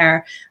was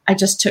there, I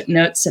just took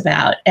notes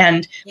about.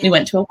 And we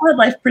went to a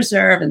wildlife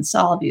preserve and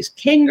saw these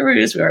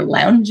kangaroos. We were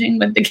lounging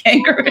with the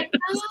kangaroos.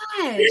 Oh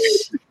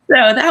gosh.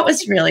 So that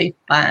was really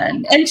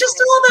fun. And just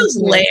all those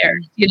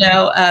layers,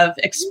 of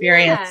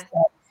experience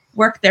that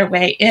work their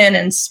way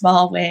in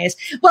small ways.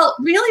 Well,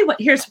 really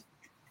here's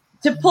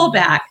to pull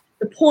back.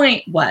 The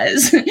point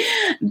was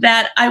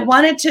that I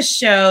wanted to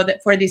show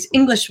that for these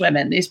English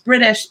women, these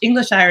British,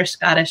 English, Irish,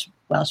 Scottish,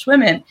 Welsh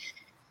women,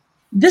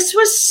 this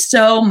was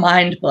so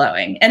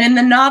mind-blowing. And in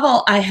the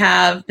novel, I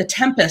have The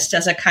Tempest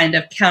as a kind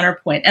of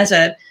counterpoint, as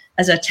a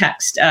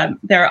text.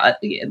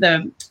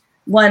 The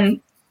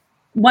one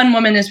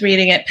woman is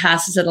reading it,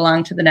 passes it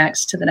along to the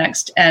next,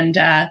 and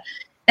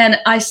And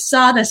I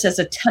saw this as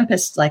a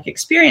Tempest-like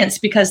experience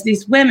because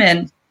these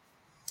women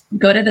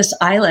go to this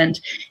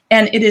island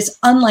and it is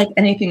unlike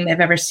anything they've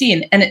ever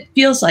seen. And it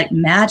feels like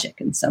magic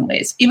in some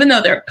ways, even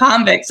though they're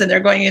convicts and they're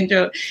going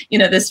into,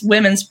 this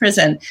women's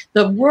prison.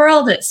 The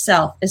world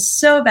itself is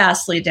so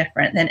vastly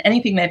different than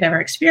anything they've ever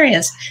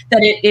experienced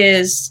that it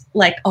is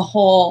like a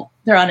whole,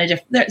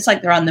 it's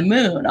like they're on the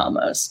moon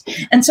almost.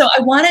 And so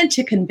I wanted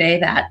to convey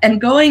that,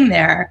 and going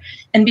there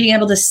and being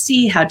able to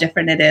see how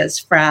different it is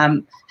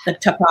from the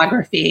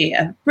topography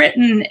of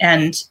Britain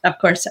and, of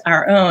course,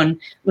 our own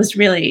was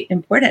really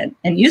important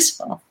and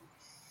useful.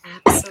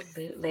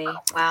 Absolutely.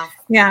 Wow.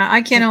 Yeah,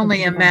 I can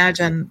only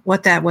imagine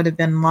what that would have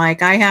been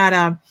like. I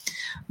had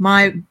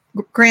my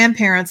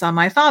grandparents on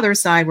my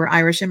father's side were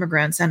Irish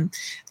immigrants. And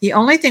the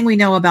only thing we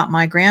know about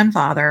my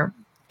grandfather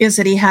is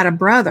that he had a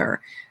brother.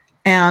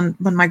 And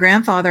when my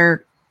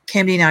grandfather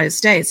came to the United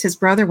States, his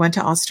brother went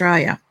to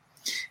Australia.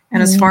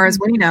 And as far as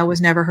we know,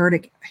 was never heard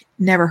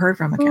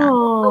from again.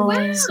 Oh,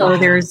 wow. So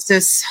there's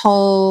this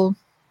whole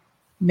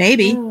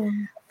maybe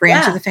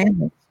branch of the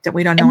family that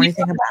we don't know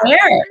anything about.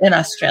 Where in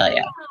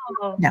Australia?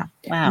 No.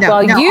 Wow.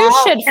 Well, you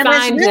should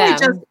find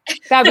them.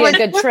 That'd be a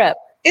good trip.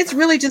 It's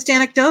really just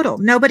anecdotal.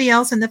 Nobody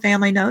else in the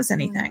family knows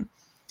anything.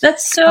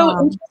 That's so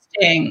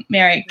interesting,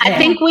 Mary. I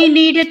think we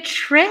need a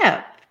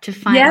trip to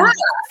find out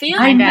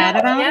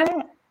about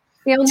it.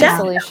 The only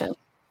solution.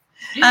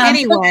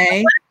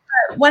 Anyway.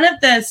 One of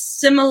the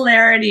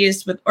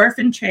similarities with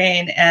Orphan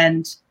Train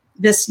and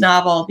this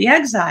novel, The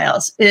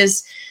Exiles,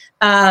 is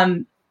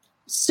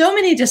so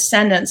many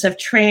descendants of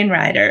train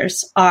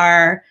riders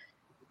are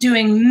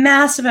doing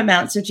massive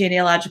amounts of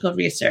genealogical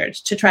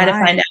research to try to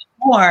find out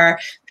more.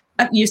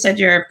 You said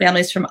your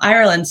family's from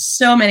Ireland.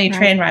 So many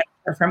train riders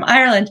are from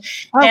Ireland.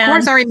 Oh, of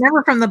course, I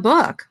remember from the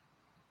book.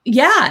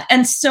 Yeah.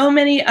 And so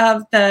many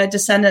of the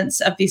descendants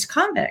of these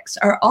convicts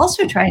are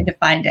also trying to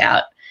find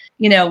out,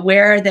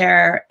 where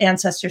their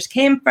ancestors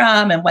came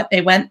from and what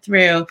they went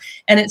through.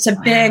 And it's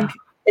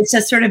it's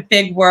a sort of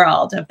big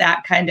world of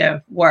that kind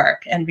of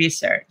work and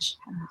research.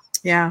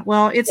 Yeah.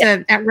 Well, it's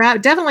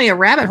definitely a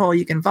rabbit hole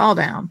you can fall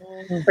down.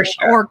 For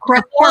sure. Or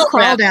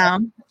crawl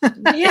down.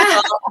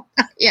 Yeah.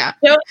 Yeah.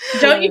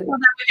 Don't you feel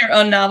that with your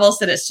own novels,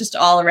 that it's just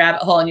all a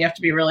rabbit hole and you have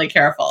to be really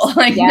careful?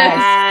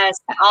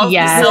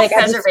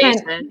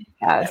 Self-preservation.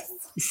 Yes.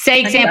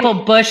 Say example,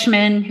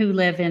 Bushmen who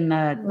live in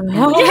the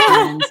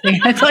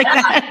things like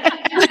that.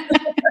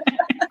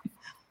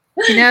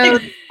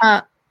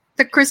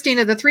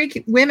 Christina, the three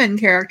women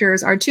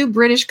characters are two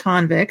British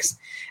convicts,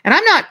 and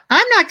I'm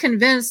not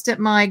convinced that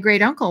my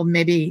great uncle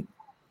maybe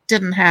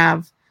didn't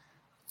have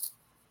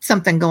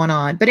something going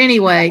on. But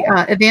anyway,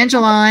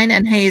 Evangeline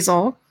and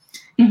Hazel,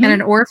 and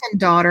an orphan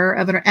daughter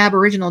of an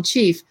Aboriginal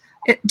chief.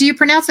 Do you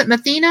pronounce it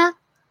Mathena?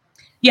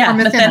 Yeah,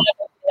 Mathena.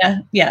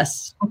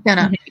 Yes,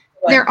 Mathena.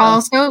 They're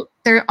also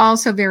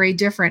very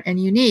different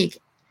and unique.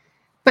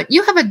 But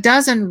you have half a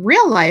dozen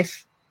real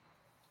life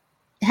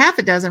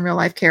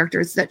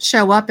characters that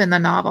show up in the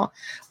novel.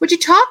 Would you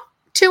talk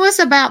to us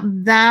about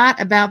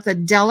that, about the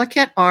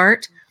delicate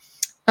art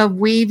of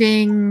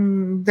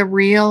weaving the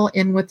real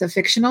in with the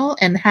fictional,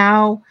 and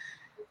how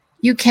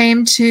you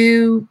came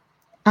to,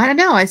 I don't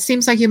know, it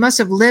seems like you must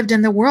have lived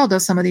in the world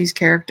of some of these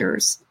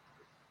characters.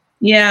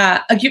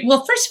 Yeah.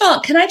 Well, first of all,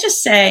 can I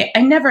just say,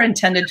 I never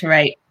intended to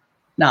write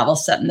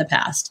novels set in the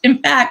past.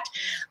 In fact,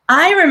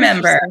 I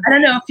remember, I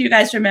don't know if you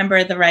guys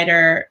remember the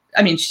writer,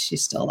 I mean,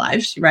 she's still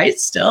alive. She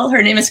writes still.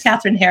 Her name is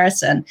Catherine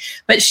Harrison,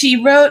 but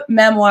she wrote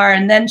memoir,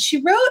 and then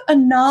she wrote a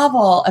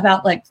novel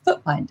about like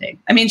foot binding.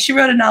 I mean, she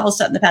wrote a novel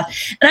set in the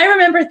past. And I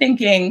remember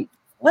thinking,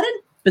 what a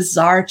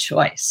bizarre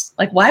choice.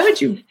 Like, why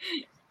would you,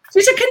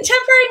 she's a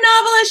contemporary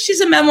novelist. She's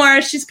a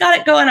memoirist. She's got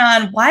it going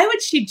on. Why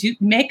would she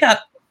make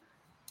up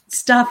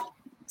stuff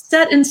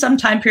set in some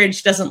time period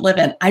she doesn't live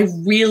in? I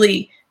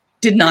really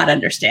did not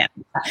understand.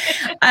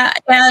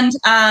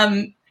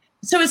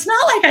 So it's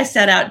not like I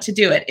set out to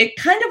do it. It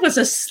kind of was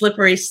a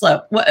slippery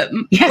slope.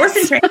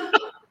 Orphan Train,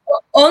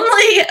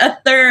 only a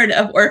third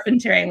of Orphan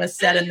Train was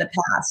set in the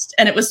past.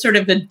 And it was sort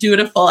of the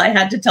dutiful, I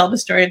had to tell the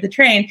story of the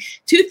train.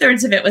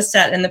 2/3 of it was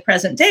set in the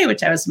present day,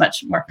 which I was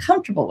much more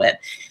comfortable with.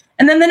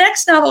 And then the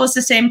next novel was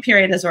the same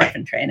period as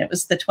Orphan Train. It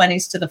was the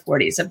 20s to the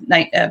 40s of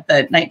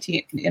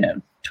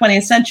the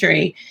 20th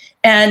century.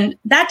 And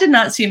that did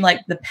not seem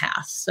like the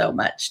past so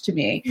much to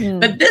me.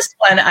 But this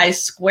one, I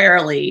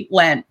squarely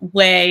went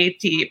way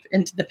deep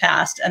into the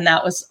past. And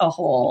that was a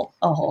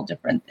whole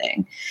different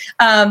thing.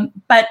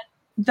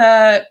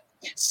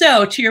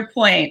 So to your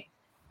point,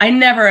 I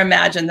never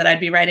imagined that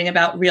I'd be writing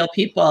about real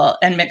people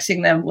and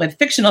mixing them with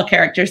fictional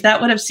characters.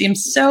 That would have seemed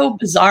so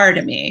bizarre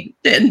to me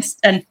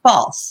and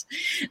false.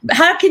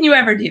 How can you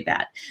ever do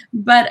that?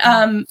 But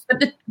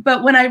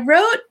when I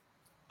wrote,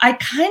 I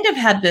kind of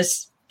had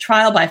this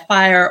trial by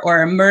fire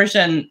or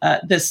immersion,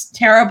 this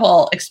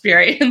terrible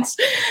experience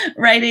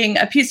writing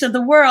A Piece of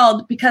the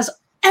World, because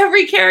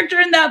every character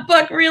in that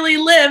book really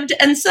lived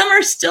and some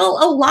are still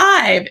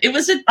alive. It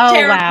was a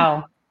terrible,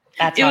 wow.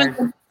 That's hard.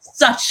 Was a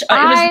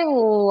I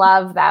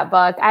love that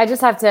book. I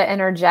just have to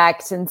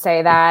interject and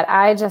say that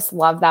I just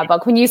love that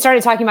book. When you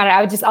started talking about it,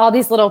 I would just, all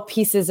these little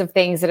pieces of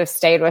things that have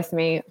stayed with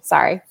me.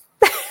 Sorry.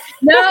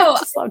 No,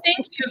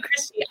 thank you,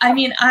 Christy. I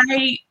mean,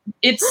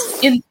 it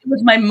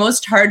was my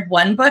most hard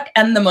won book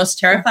and the most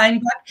terrifying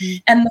book.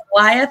 And the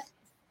Wyeth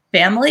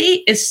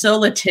family is so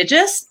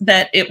litigious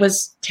that it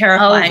was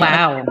terrifying. Oh,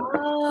 wow.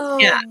 Oh,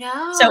 yeah.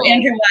 No. So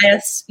Andrew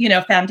Wyeth's,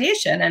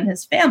 foundation and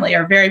his family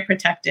are very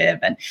protective.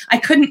 And I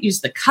couldn't use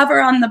the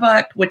cover on the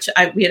book, which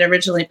we had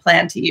originally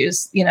planned to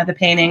use, the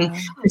painting,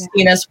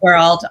 Christina's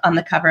World, on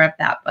the cover of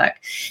that book.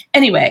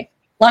 Anyway,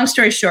 long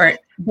story short,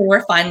 they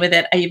were fine with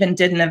it. I even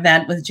did an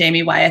event with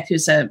Jamie Wyeth,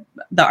 who's the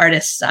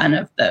artist's son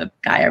of the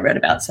guy I wrote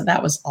about. So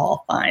that was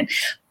all fine.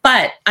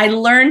 But I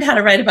learned how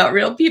to write about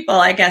real people,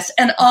 I guess,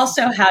 and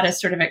also how to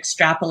sort of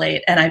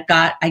extrapolate. And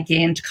I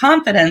gained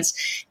confidence.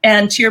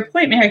 And to your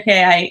point, Mary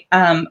Kay,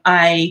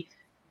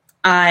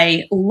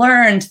 I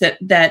learned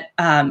that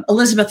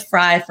Elizabeth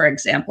Fry, for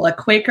example, a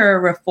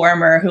Quaker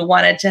reformer who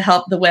wanted to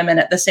help the women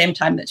at the same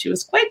time that she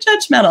was quite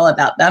judgmental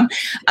about them,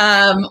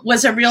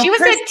 was a real. She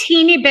was a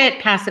teeny bit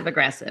passive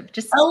aggressive,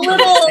 just a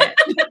little.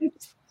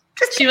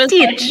 She was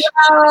like,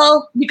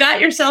 well, you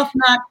got yourself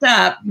knocked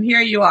up.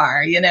 Here you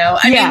are, I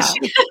mean, she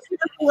was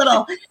a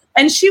little,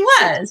 and she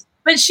was,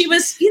 but she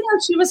was,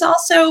 she was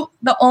also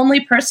the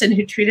only person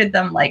who treated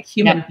them like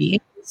human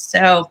beings.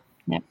 So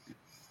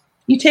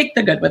you take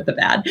the good with the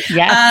bad.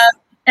 Yeah.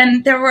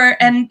 And there were,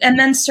 and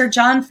then Sir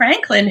John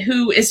Franklin,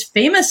 who is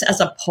famous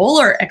as a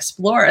polar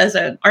explorer, as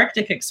an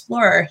Arctic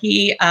explorer.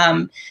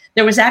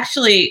 There was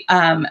actually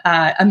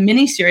a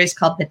mini series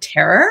called The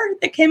Terror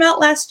that came out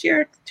last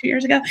year, 2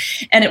 years ago.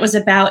 And it was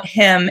about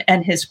him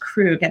and his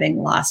crew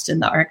getting lost in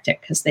the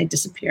Arctic because they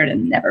disappeared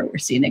and never were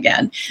seen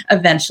again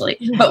eventually.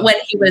 Mm-hmm. But when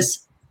he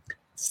was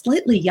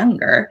slightly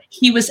younger,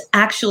 he was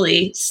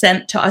actually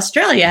sent to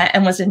Australia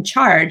and was in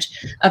charge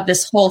of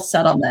this whole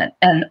settlement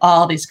and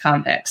all these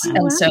convicts. Oh,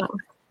 and so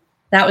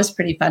that was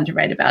pretty fun to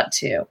write about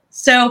too.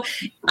 So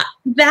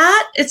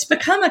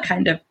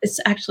it's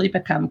actually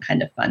become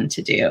kind of fun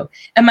to do.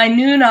 And my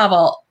new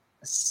novel,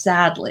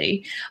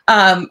 sadly,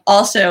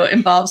 also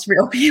involves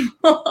real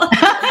people.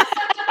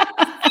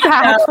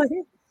 Can't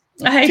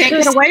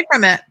get away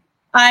from it.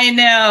 I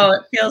know.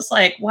 It feels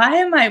like, what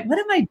am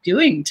I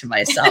doing to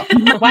myself?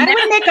 Why do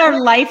we make our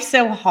life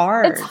so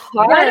hard? It's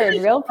hard.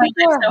 Real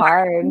people are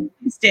hard.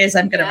 These days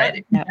I'm going to write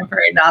a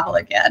contemporary novel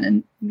again.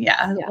 And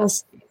we'll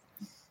see.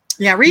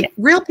 Yeah.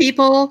 Real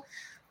people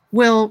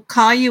will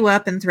call you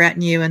up and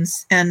threaten you and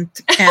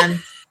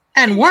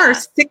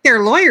worse, stick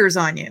their lawyers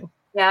on you.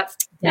 Yep.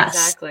 Yes.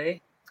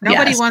 Exactly.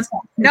 Nobody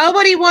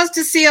wants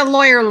to see a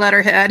lawyer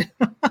letterhead.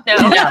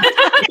 No.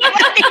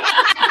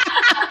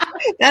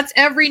 That's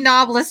every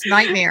novelist's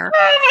nightmare.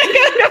 Oh my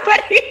God,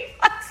 nobody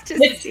wants to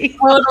see. It's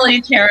totally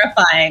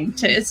terrifying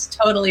to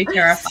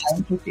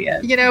see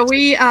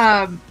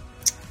it.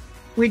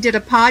 We did a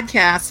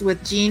podcast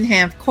with Jean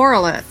Hanff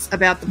Korelitz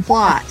about the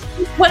plot.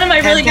 One of my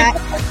really good.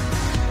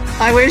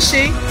 I wish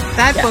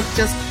that book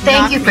just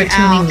Thank you for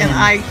tuning in.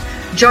 And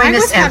Join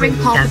us every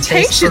week on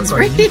Facebook or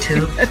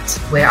YouTube,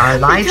 where our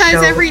live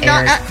show every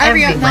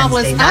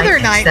novelist's other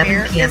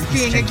nightmare is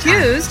being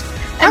accused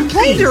of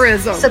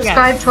plagiarism.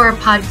 Subscribe to our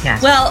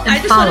podcast. Well, I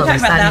just want to talk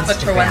about that book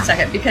for 1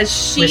 second because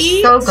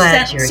she. We're so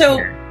glad you're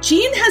here.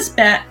 Jean has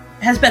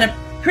been a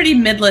pretty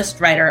mid-list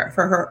writer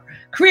for her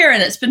career,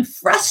 and it's been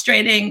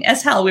frustrating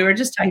as hell. We were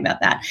just talking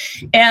about that,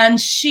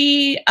 and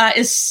she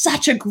is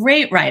such a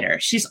great writer.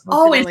 She's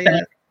always been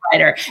a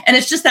writer, and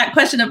it's just that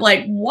question of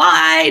like,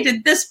 why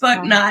did this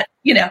book not,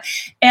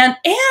 and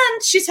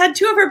she's had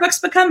 2 of her books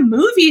become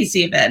movies,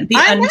 even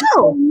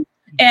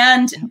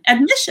and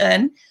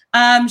Admission.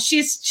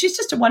 She's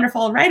just a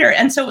wonderful writer,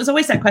 and so it was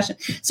always that question.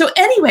 So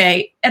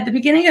anyway, at the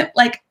beginning of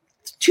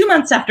 2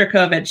 months after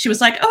COVID, she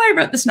was like, "Oh, I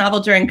wrote this novel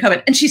during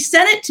COVID," and she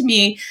sent it to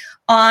me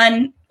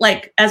on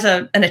as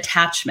an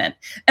attachment.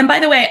 And by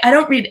the way, I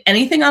don't read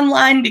anything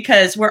online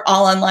because we're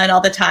all online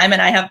all the time,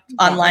 and I have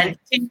online.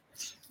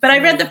 But I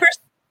read the first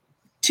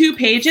 2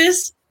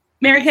 pages,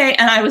 Mary Kay,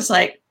 and I was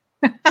like,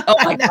 "Oh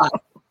my God,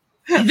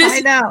 I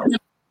know."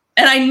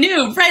 And I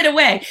knew right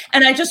away.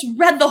 And I just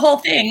read the whole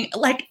thing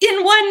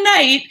in one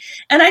night.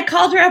 And I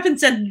called her up and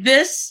said,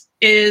 "This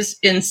is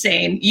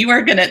insane.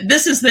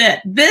 This is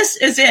it. This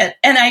is it."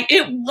 And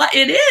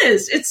it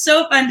is. It's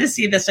so fun to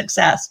see the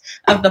success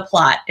of the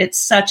plot.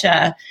 It's it's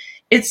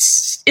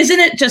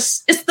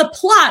the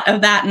plot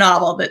of that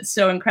novel that's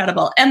so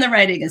incredible. And the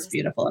writing is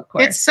beautiful, of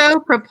course. It's so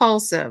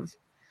propulsive.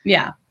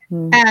 Yeah.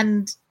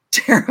 And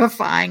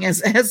terrifying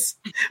as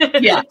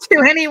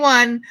to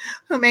anyone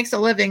who makes a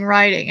living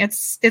writing.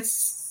 It's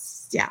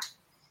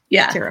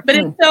terrifying. But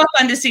it's so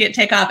fun to see it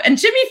take off. And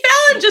Jimmy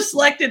Fallon just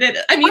selected it.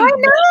 I mean, I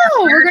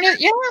know. We're gonna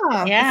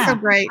it's so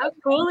great. How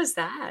cool is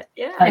that?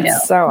 Yeah, I know.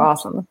 It's so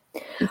awesome.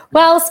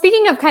 Well,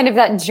 speaking of kind of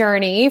that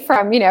journey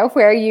from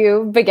where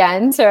you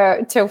began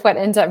to what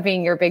ends up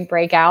being your big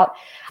breakout,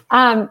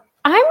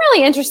 I'm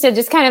really interested,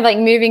 just kind of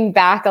moving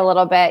back a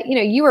little bit.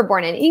 You were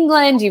born in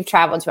England, you've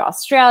traveled to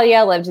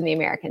Australia, lived in the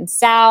American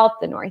South,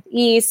 the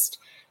Northeast.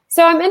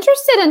 So I'm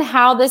interested in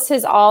how this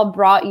has all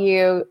brought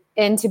you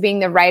into being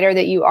the writer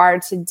that you are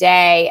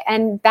today.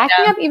 And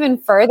backing up even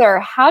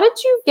further, how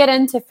did you get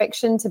into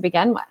fiction to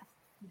begin with?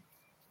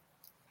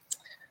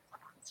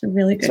 It's a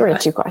really good sort of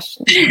two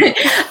questions.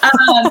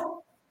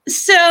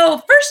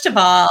 So first of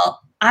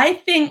all,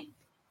 I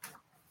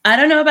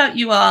don't know about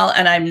you all,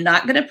 and I'm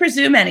not going to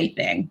presume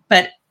anything,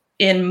 but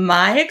in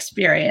my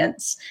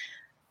experience,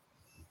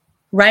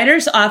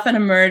 writers often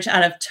emerge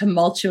out of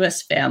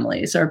tumultuous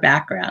families or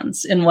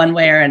backgrounds in one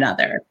way or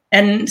another.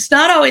 And it's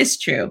not always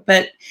true,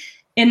 but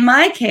in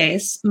my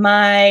case,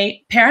 my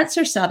parents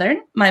are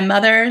Southern. My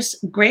mother's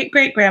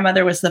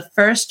great-great-grandmother was the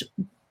first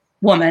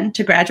woman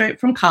to graduate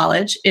from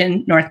college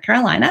in North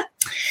Carolina.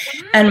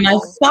 Wow. And my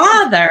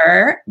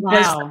father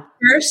was the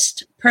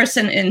first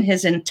person in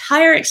his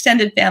entire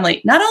extended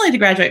family, not only to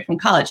graduate from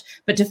college,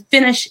 but to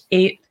finish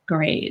 8th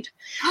grade.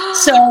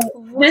 So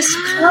this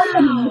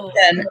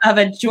combination of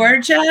a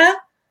Georgia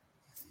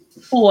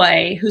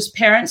boy whose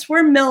parents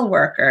were mill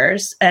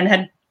workers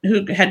and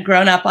who had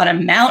grown up on a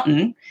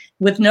mountain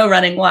with no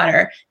running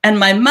water, and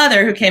my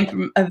mother, who came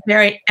from a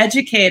very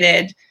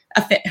educated,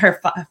 her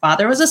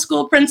father was a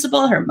school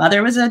principal, her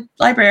mother was a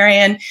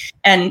librarian,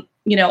 and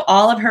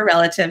all of her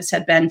relatives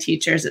had been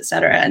teachers, et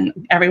cetera,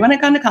 and everyone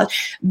had gone to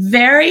college.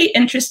 Very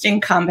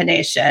interesting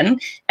combination.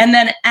 And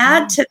then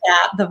add to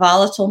that the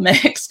volatile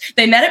mix.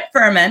 They met at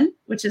Furman,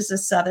 which is a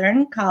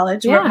Southern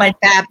college where my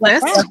dad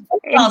was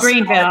in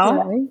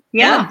Greenville.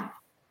 Yeah.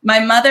 My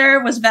mother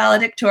was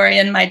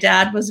valedictorian. My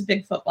dad was a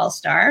big football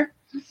star.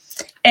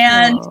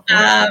 And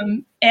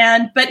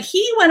but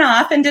he went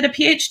off and did a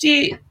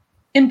PhD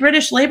in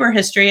British labor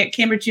history at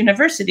Cambridge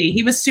University.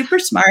 He was super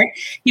smart.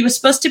 He was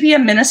supposed to be a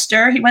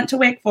minister. He went to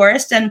Wake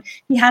Forest and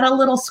he had a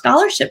little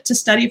scholarship to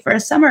study for a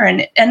summer, and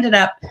it ended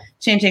up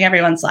changing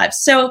everyone's lives.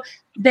 So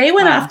they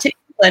went off to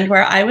England,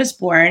 where I was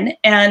born,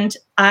 and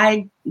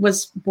I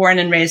was born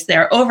and raised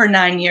there over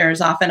 9 years,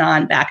 off and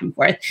on, back and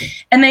forth.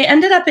 And they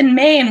ended up in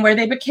Maine, where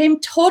they became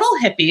total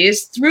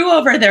hippies, threw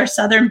over their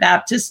Southern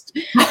Baptist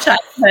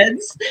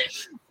childhoods.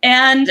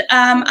 And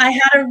I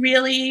had a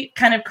really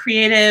kind of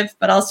creative,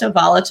 but also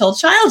volatile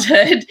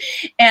childhood.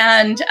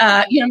 And,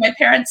 my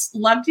parents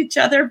loved each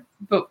other,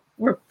 but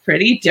were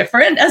pretty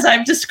different, as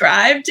I've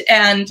described.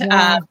 And,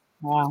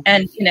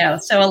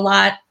 so a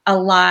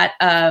lot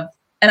of,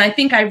 and I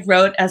think I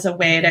wrote as a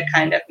way to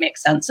kind of make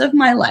sense of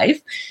my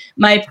life.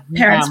 My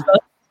parents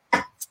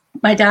both,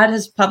 my dad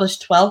has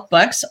published 12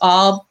 books,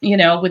 all,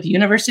 with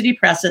university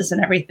presses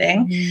and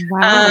everything.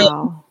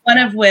 Wow. One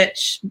of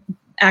which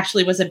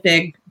actually was a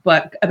big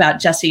book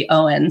about Jesse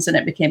Owens, and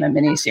it became a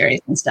mini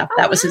series and stuff.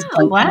 That was his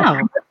book.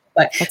 Wow.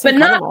 But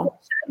not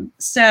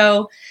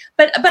so,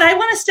 but I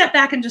want to step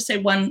back and just say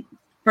one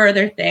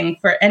further thing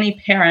for any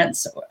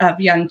parents of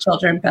young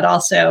children, but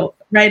also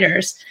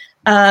writers.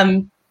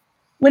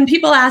 When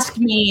people ask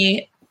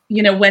me,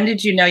 when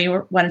did you know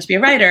you wanted to be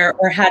a writer,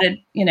 or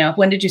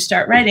when did you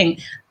start writing?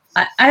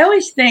 I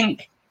always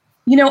think,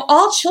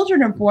 all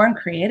children are born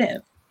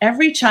creative.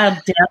 Every child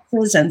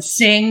dances and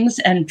sings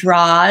and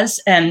draws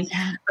and,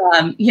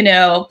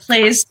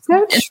 plays.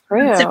 So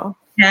true.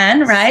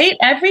 Right?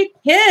 Every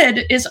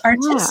kid is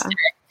artistic.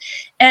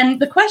 Yeah.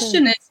 And the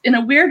question is, in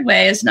a weird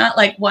way, is not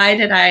like, why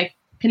did I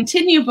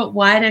continue, but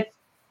why do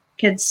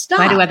kids stop?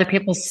 Why do other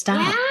people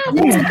stop?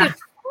 Yeah, that's a good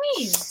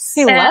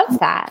point. I love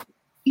that.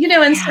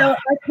 And so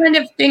I kind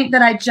of think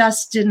that I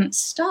just didn't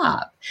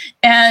stop.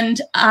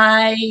 And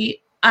I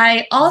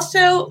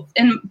also,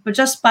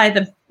 just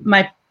by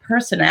my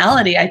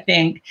personality, I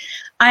think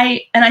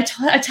I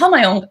tell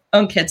my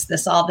own kids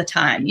this all the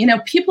time.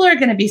 People are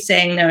going to be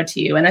saying no to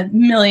you in a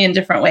million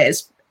different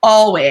ways,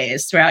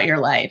 always throughout your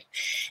life.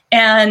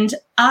 And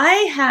I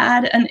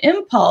had an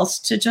impulse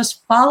to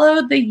just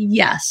follow the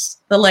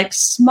yes, the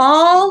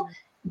small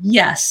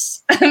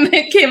yes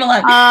that came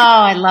along. Oh,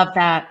 I love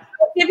that.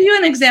 I'll give you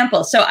an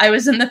example. So I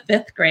was in the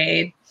 5th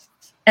grade.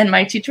 And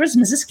my teacher was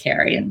Mrs.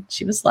 Carey, and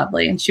she was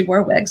lovely, and she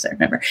wore wigs, I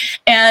remember.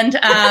 And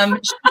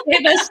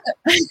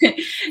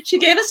she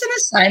gave us an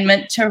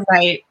assignment to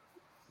write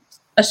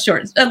a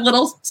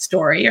little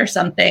story or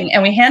something,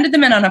 and we handed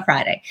them in on a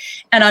Friday.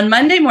 And on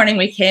Monday morning,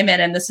 we came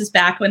in, and this is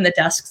back when the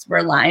desks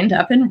were lined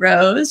up in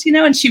rows,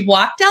 and she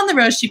walked down the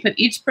rows. She put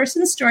each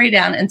person's story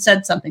down and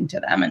said something to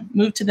them and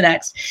moved to the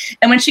next.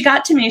 And when she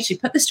got to me, she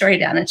put the story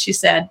down, and she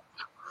said,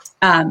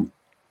 I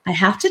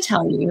have to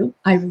tell you,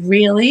 I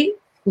really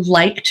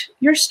liked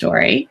your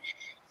story.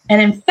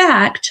 And in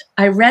fact,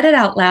 I read it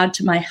out loud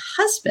to my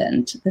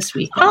husband this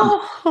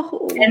weekend.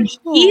 And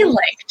he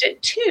liked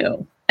it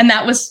too. And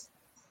that was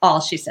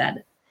all she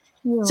said.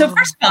 Whoa. So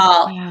first of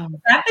all,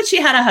 the fact that she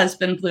had a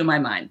husband blew my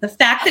mind. The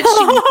fact that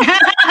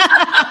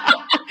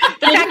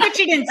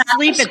she didn't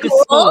sleep at the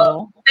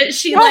school. That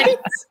she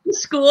liked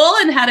school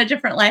and had a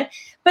different life.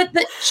 But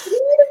that she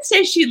didn't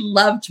say she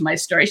loved my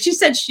story. She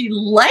said she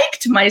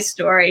liked my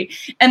story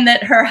and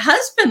that her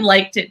husband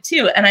liked it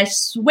too. And I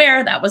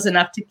swear that was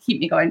enough to keep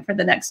me going for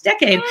the next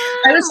decade.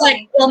 I was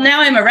like, well, now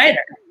I'm a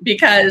writer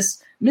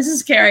because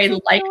Mrs. Carey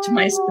liked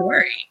my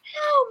story.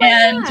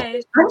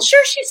 And I'm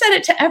sure she said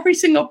it to every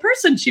single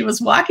person she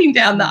was walking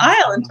down the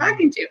aisle and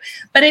talking to.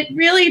 But it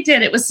really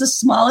did. It was the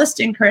smallest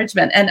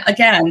encouragement. And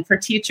again, for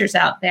teachers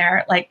out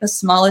there, like the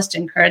smallest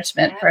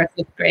encouragement for a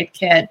 5th grade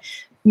kid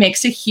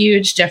makes a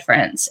huge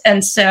difference.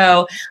 And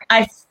so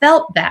I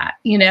felt that,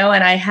 and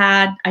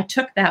I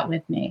took that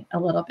with me a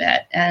little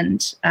bit.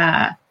 And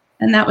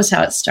that was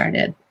how it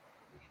started.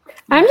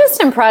 I'm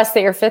just impressed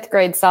that your 5th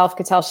grade self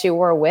could tell she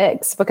wore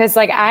wigs, because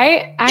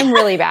I'm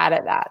really bad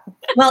at that.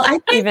 Well, I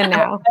think even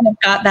now I kind of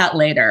got that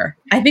later.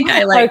 I think now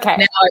I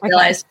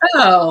realized,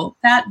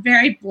 that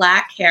very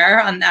black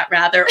hair on that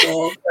rather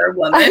older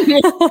woman.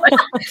 That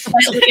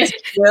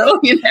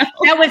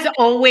was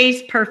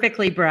always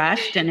perfectly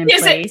brushed and in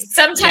place.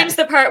 Sometimes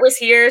the part was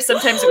here,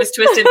 sometimes it was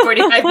twisted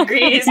 45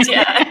 degrees.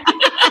 Yeah.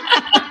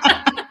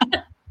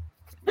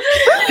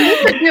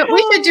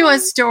 We should do a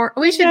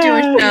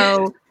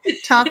show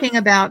talking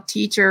about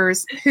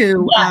teachers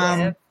who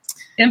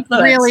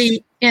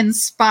really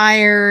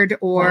inspired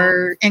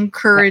or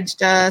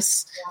encouraged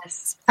us.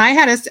 Yes.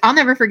 I'll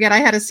never forget, I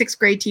had a 6th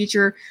grade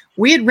teacher.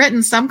 We had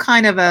written some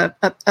kind of a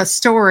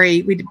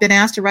story. We'd been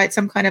asked to write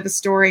some kind of a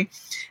story.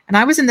 And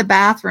I was in the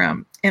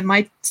bathroom, and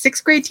my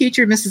 6th grade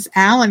teacher, Mrs.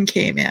 Allen,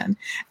 came in.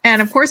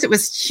 And of course, it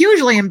was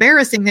hugely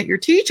embarrassing that your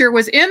teacher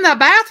was in the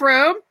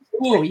bathroom.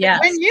 Oh, yes.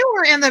 When you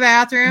were in the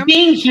bathroom.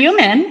 Being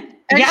human.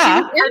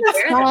 Yeah.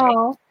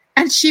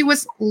 And she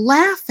was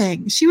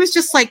laughing. She was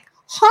just like,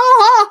 ha,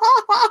 ha,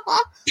 ha, ha,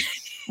 ha.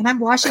 And I'm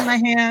washing my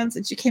hands.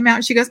 And she came out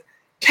and she goes,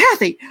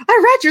 Kathy,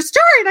 I read your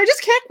story and I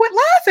just can't quit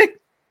laughing.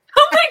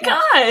 Oh my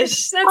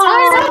gosh. That's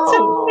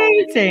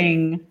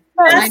amazing.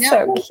 That's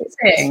so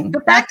cute.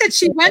 The fact that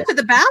she went to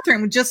the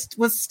bathroom just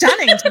was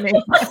stunning to me.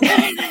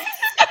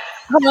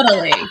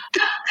 Totally.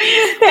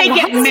 They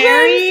get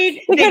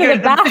married. They go to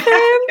the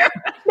bathroom.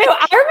 No,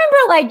 I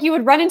remember you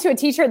would run into a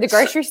teacher at the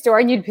grocery store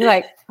and you'd be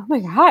like, oh my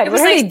God, what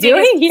are they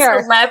doing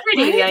here?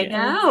 Celebrity, I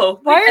know.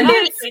 Why are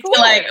they at school?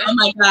 Like, oh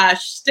my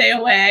gosh, stay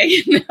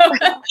away.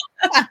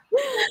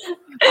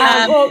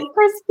 Well,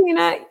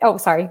 Christina,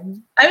 sorry.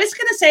 I was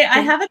going to say, I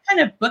have a kind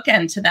of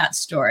bookend to that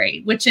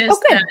story, which is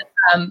that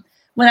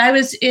when I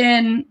was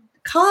in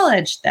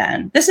college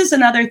then, this is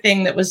another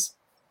thing that was,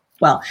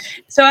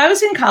 so I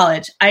was in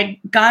college. I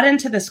got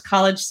into this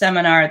college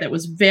seminar that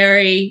was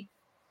very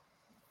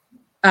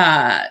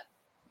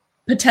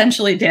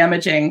potentially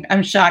damaging.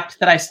 I'm shocked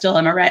that I still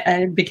am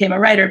I became a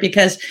writer,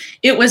 because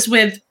it was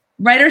with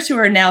writers who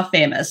are now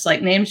famous,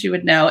 like names you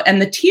would know.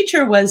 And the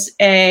teacher was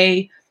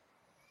the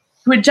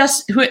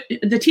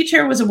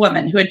teacher was a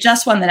woman who had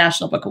just won the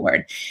National Book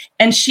Award.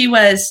 And she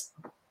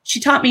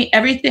taught me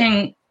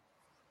everything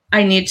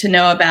I need to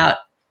know about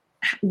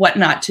what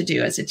not to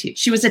do as a teacher.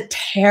 She was a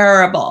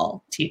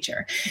terrible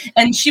teacher.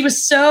 And she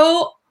was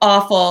so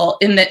awful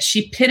in that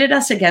she pitted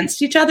us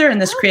against each other in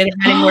this creative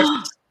writing work.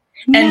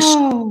 And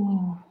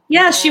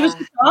she was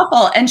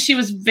awful. And she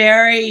was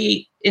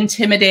very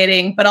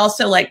intimidating, but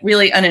also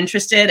really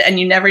uninterested. And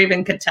you never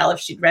even could tell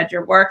if she'd read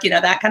your work,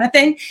 that kind of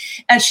thing.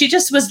 And she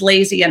just was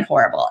lazy and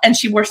horrible. And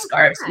she wore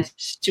scarves. And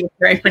she was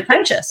very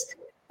pretentious.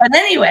 But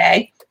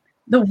anyway,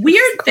 the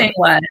weird thing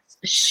was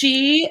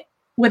she,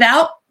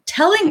 without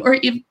telling or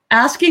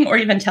asking or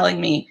even telling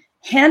me,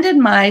 handed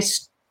my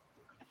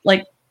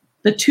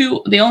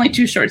the only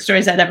 2 short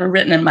stories I'd ever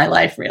written in my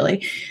life,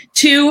 really,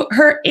 to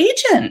her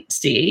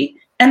agency,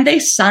 and they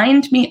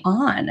signed me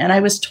on. And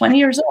I was 20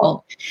 years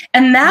old,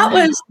 and that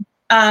was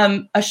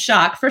a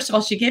shock. First of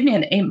all, she gave me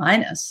an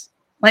A-.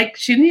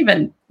 She didn't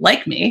even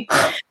like me,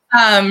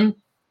 but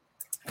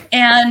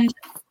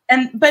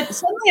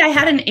suddenly I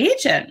had an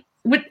agent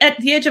at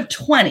the age of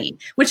 20,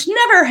 which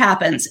never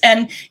happens.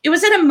 And it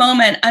was at a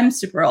moment, I'm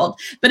super old,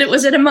 but it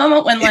was at a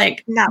moment when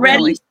Bret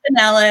Easton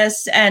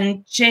Ellis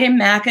and Jay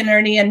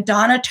McInerney and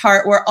Donna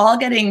Tartt were all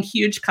getting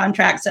huge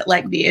contracts at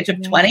the age of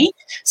 20.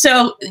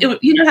 So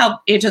you know how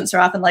agents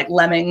are often like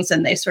lemmings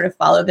and they sort of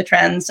follow the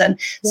trends. And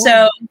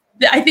so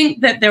I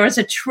think that there was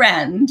a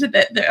trend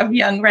of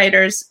young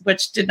writers,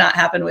 which did not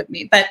happen with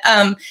me. But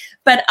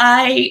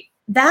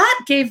that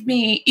gave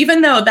me,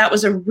 even though that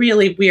was a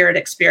really weird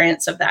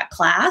experience of that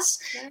class,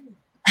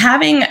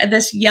 having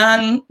this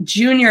young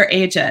junior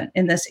agent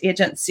in this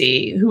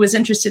agency who was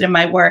interested in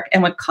my work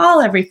and would call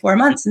every 4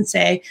 months and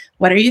say,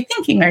 what are you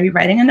thinking? Are you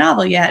writing a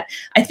novel yet?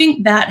 I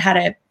think that had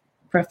a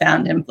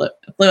profound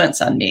influence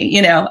on me,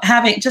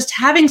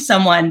 having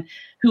someone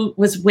who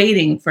was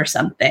waiting for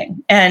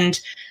something. And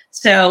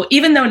so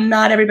even though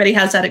not everybody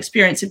has that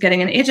experience of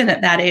getting an agent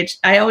at that age,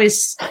 I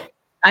always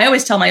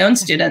tell my own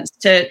students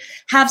to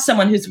have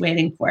someone who's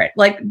waiting for it.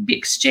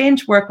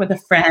 Exchange work with a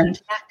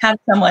friend, have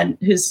someone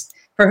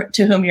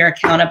to whom you're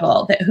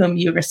accountable, whom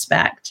you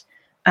respect.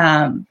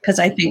 Because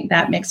I think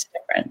that makes a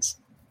difference.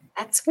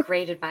 That's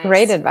great advice.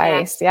 Great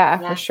advice. Yeah,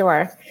 for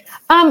sure.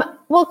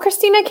 Well,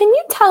 Christina, can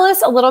you tell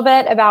us a little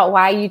bit about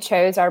why you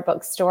chose our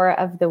bookstore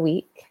of the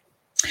week?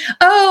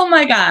 Oh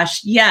my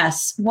gosh.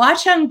 Yes.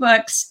 Watchung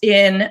Books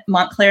in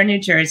Montclair, New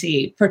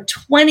Jersey. For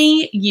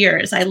 20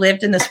 years, I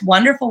lived in this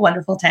wonderful,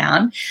 wonderful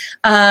town.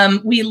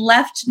 We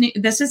left,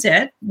 this is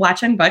it,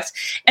 Watchung Books.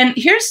 And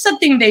here's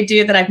something they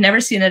do that I've never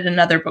seen at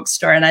another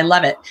bookstore, and I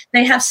love it.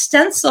 They have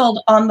stenciled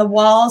on the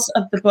walls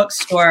of the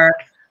bookstore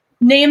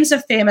names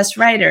of famous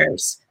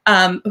writers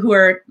who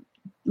are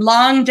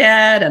long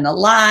dead and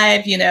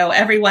alive,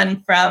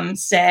 everyone from,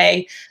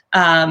 say,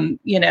 I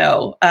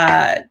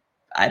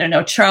don't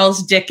know,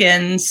 Charles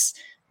Dickens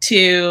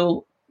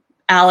to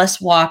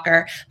Alice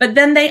Walker. But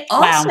then they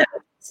also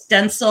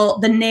stencil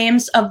the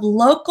names of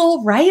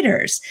local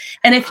writers.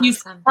 And if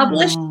you've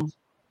published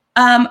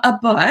a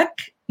book,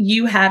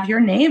 you have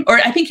your name, or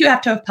I think you have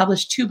to have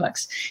published 2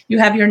 books. You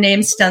have your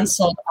name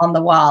stenciled on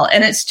the wall.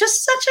 And it's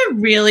just such a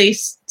really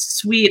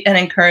sweet and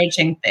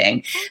encouraging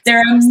thing.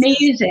 They're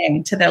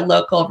amazing to their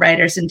local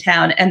writers in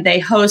town, and they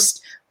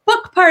host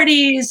book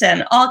parties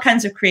and all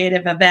kinds of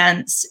creative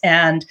events.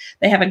 And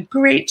they have a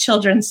great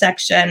children's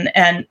section.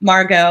 And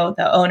Margot,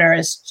 the owner,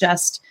 is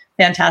just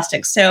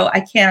fantastic. So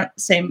I can't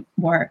say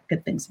more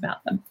good things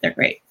about them. They're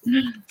great.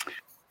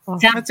 Well,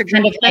 that's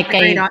kind of like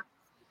a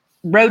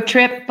road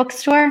trip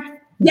bookstore.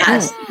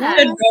 Yes.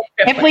 Good road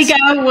trip. If we go,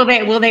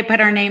 will they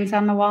put our names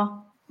on the wall?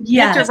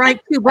 You have to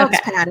write 2 books,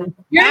 Patty.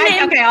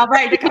 I'll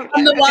write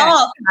on the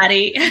wall,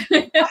 Patty.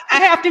 I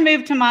have to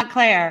move to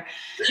Montclair.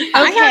 Okay.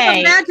 I have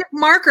a magic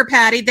marker,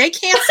 Patty. They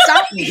can't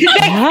stop me. We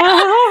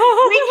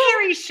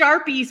carry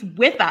Sharpies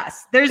with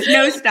us. There's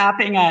no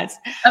stopping us.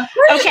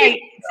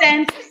 Okay,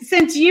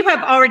 since you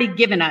have already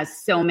given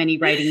us so many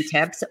writing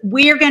tips,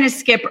 we're going to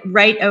skip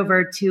right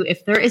over to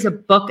if there is a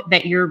book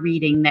that you're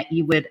reading that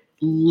you would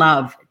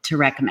love to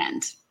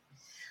recommend.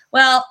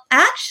 Well,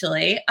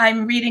 actually,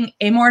 I'm reading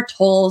Amor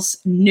Towles'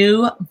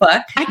 new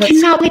book. I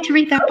cannot wait to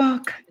read that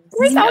book.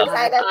 We're so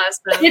excited.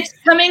 Awesome. It's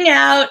coming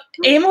out.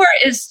 Amor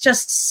is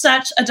just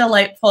such a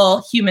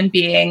delightful human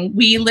being.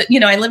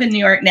 I live in New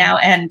York now,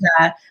 and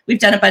we've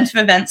done a bunch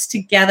of events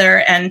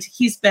together, and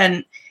he's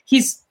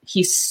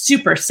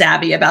super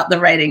savvy about the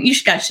writing. You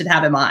guys should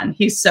have him on.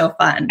 He's so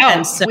fun.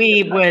 Oh,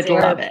 we would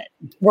love it.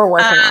 We're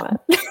working on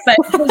it. But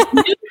his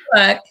new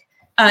book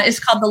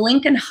is called The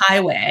Lincoln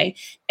Highway.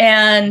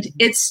 And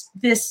it's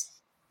this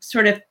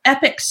sort of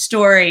epic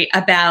story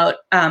about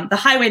the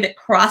highway that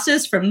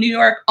crosses from New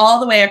York all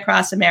the way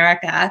across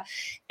America.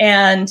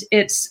 And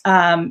it's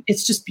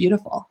just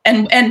beautiful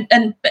and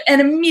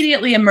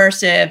immediately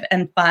immersive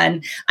and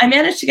fun. I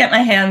managed to get my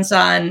hands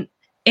on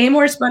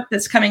Amor's book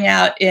that's coming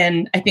out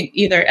in, I think,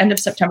 either end of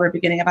September or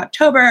beginning of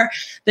October.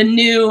 The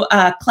new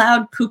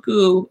Cloud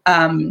Cuckoo,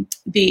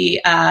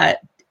 Anthony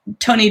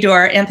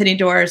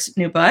Doerr's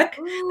new book.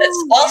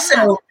 That's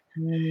also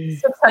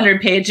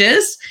 600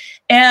 pages.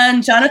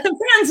 And Jonathan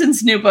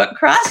Franzen's new book,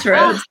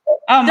 Crossroads.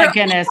 Oh my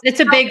goodness.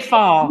 It's a big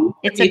fall.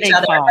 It's a big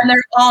fall. And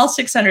they're all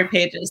 600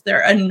 pages.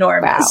 They're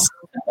enormous.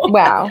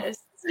 Wow.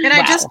 And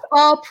I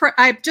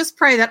just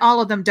pray that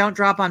all of them don't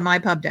drop on my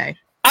pub day.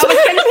 I was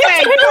going to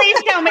say, please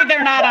tell me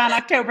they're not on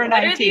October 19th.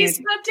 What are these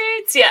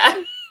updates?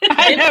 Yeah.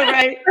 I know,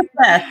 right?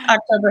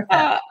 October 5th.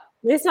 At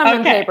least I'm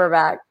in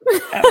paperback.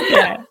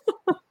 Okay.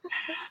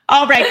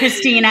 All right,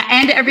 Christina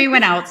and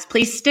everyone else,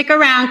 please stick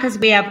around because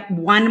we have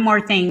one more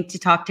thing to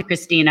talk to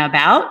Christina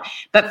about.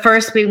 But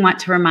first, we want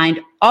to remind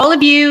all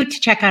of you to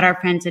check out our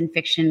Friends in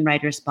Fiction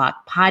Writer's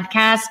Block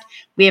podcast.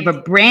 We have a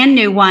brand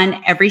new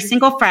one every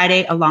single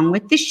Friday along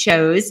with the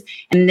shows.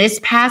 And this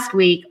past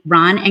week,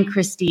 Ron and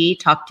Christy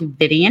talked to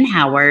Vivian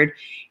Howard.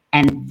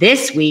 And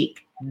this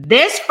week,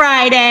 this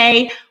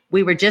Friday,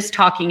 we were just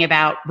talking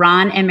about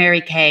Ron and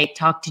Mary Kay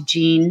talked to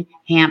Jean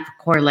Hamp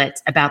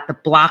Corlitz about the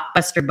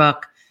blockbuster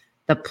book,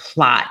 The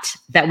Plot,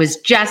 that was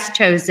just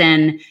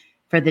chosen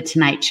for the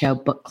Tonight Show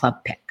book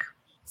club pick.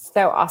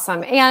 So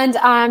awesome. And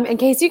in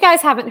case you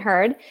guys haven't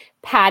heard,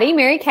 Patty,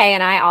 Mary Kay,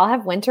 and I all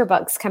have winter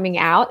books coming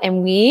out,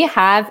 and we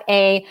have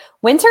a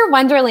Winter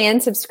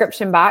Wonderland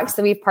subscription box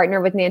that we've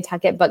partnered with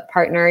Nantucket Book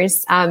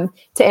Partners to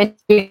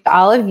introduce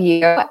all of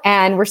you,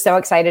 and we're so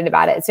excited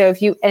about it. So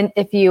if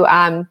you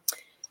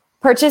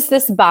purchase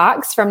this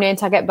box from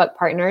Nantucket Book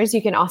Partners,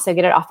 you can also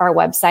get it off our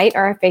website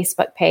or our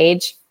Facebook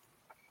page.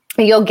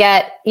 You'll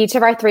get each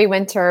of our 3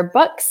 winter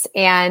books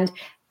and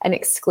an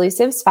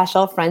exclusive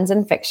special Friends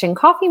in Fiction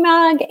coffee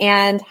mug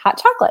and hot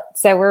chocolate.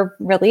 So we're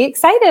really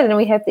excited, and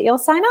we hope that you'll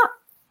sign up.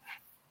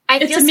 I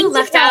feel so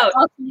left out.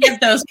 All 3 of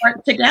those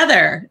work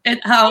together. And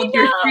how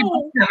your 3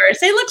 book covers,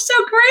 they look so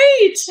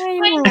great.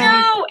 I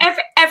know.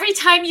 Every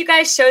time you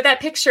guys show that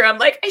picture, I'm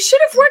like, I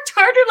should have worked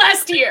harder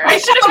last year. I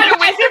should have been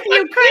as if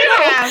you could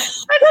have.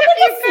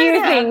 There's a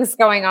few things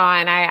going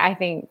on. I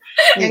think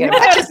you're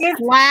such a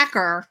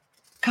slacker.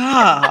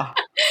 God.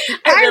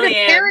 I really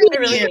am.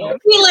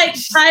 We like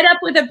tied up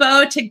with a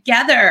bow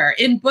together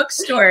in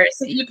bookstores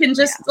that you can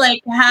just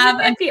have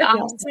That'd be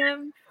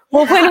awesome.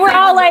 Well, when we're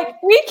all like,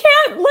 we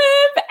can't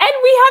live and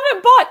we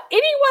haven't bought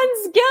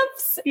anyone's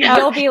gifts,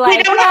 you'll be like,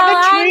 we don't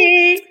have a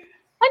tree.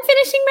 I'm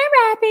finishing my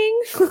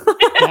wrapping.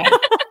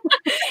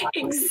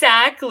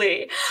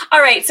 Exactly.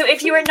 All right. So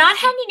if you are not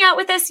hanging out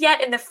with us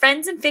yet in the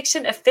Friends and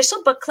Fiction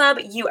official book club,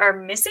 you are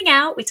missing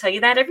out. We tell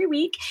you that every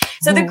week.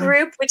 So the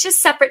group, which is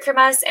separate from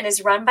us and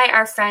is run by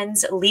our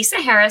friends Lisa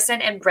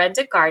Harrison and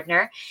Brenda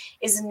Gardner,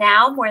 is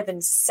now more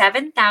than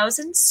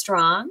 7,000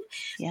 strong.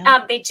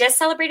 Yeah. They just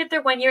celebrated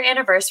their 1-year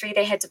anniversary.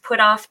 They had to put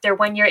off their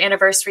 1-year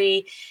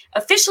anniversary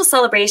official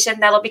celebration.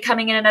 That'll be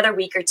coming in another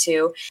week or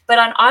two. But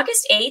on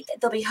August 8th,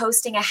 they'll be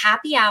hosting a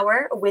happy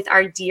hour with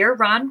our dear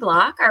Ron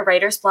Block, our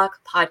Writer's Block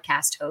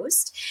podcast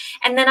host.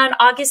 And then on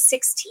August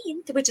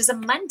 16th, which is a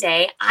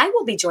Monday, I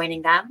will be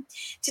joining them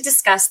to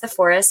discuss The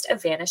Forest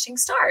of Vanishing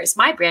Stars,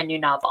 my brand new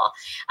novel,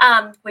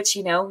 which,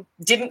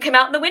 didn't come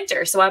out in the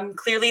winter. So I'm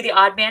clearly the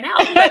odd man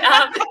out.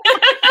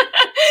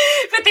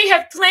 But they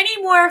have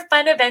plenty more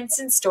fun events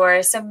in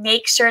store. So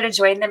make sure to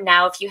join them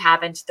now if you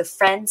haven't, the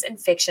Friends and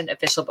Fiction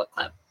official book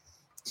club.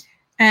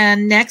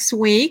 And next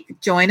week,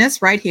 join us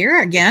right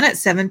here again at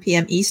 7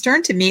 p.m.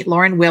 Eastern to meet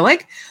Lauren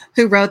Willick,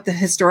 who wrote the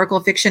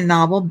historical fiction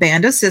novel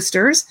Band of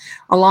Sisters,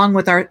 along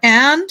with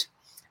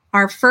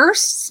our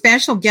first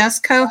special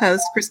guest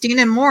co-host,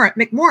 Christina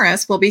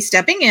McMorris, will be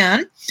stepping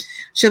in.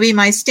 She'll be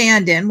my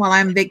stand-in while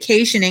I'm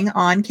vacationing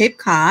on Cape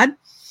Cod.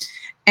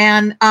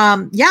 And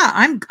I'm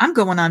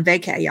going on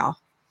vacay, y'all.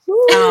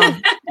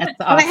 That's awesome.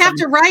 But I have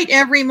to write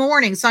every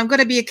morning, so I'm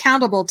going to be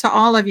accountable to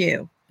all of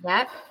you.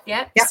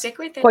 Yep. Stick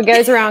with it. What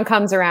goes around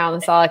comes around.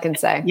 That's all I can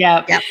say.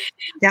 Yep.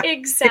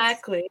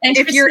 Exactly.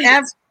 If you're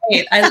ever,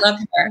 I love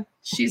her.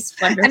 She's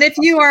wonderful. And if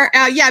you are,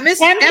 Miss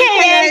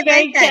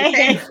MKA,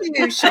 thank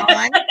you, Sean.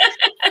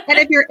 And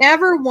if you're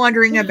ever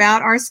wondering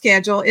about our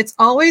schedule, it's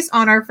always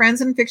on our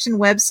Friends and Fiction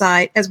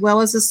website, as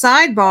well as a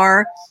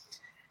sidebar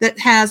that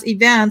has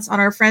events on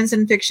our Friends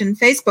and Fiction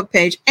Facebook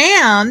page.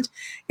 And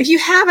if you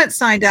haven't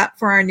signed up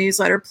for our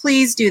newsletter,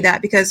 please do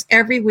that, because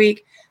every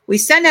week we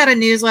send out a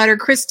newsletter.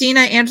 Christina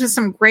answers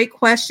some great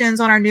questions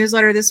on our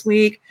newsletter this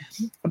week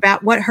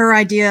about what her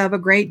idea of a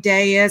great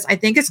day is. I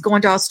think it's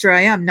going to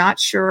Australia. I'm not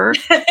sure.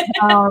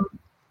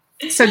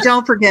 So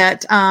don't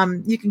forget,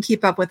 you can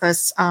keep up with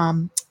us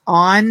on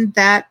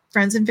that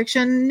Friends and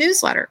Fiction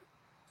newsletter.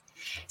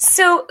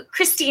 So,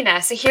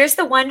 Christina, here's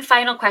the one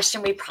final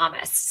question we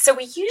promised. So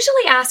we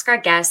usually ask our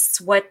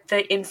guests what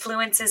the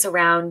influences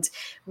around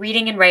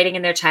reading and writing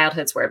in their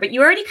childhoods were, but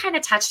you already kind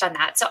of touched on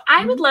that. So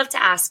I would love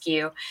to ask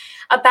you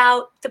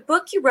about the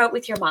book you wrote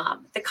with your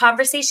mom. The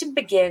Conversation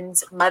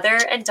Begins, Mother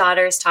and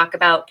Daughters Talk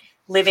About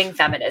Living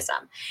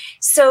Feminism.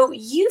 So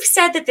you've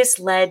said that this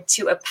led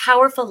to a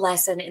powerful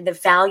lesson in the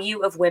value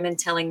of women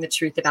telling the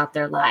truth about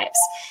their lives.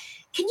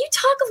 Can you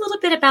talk a little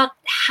bit about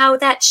how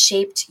that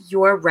shaped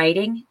your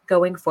writing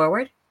going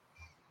forward?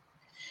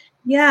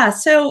 Yeah.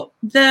 So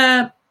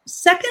the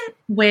second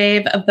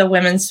wave of the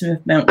women's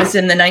movement was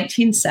in the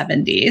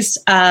 1970s.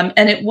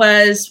 And it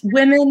was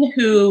women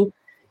who,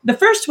 the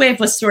first wave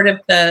was sort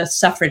of the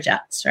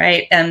suffragettes,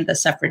 right? And the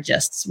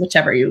suffragists,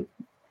 whichever you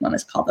want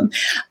to call them,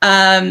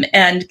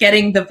 and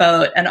getting the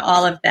vote and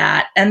all of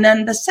that. And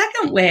then the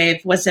second wave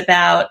was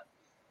about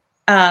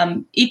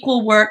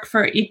equal work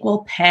for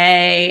equal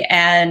pay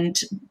and,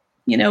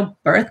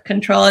 birth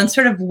control and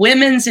sort of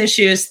women's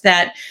issues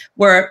that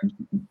were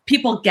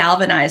people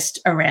galvanized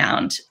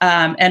around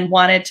and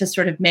wanted to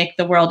sort of make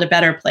the world a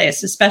better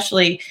place,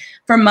 especially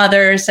for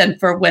mothers and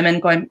for women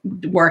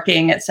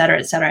working, et cetera,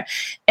 et cetera.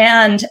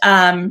 And,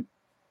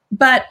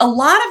 but a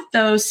lot of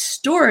those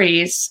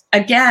stories,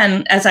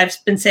 again, as I've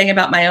been saying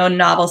about my own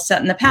novels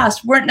set in the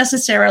past, weren't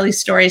necessarily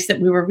stories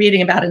that we were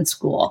reading about in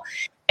school.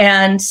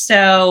 And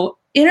so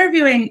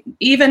interviewing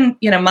even,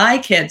 my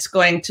kids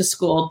going to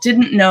school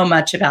didn't know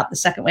much about the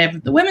second wave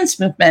of the women's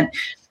movement.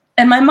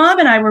 And my mom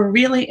and I were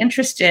really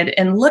interested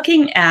in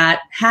looking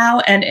at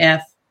how and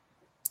if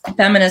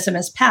feminism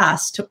is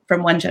passed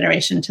from one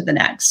generation to the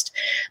next.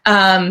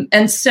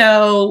 And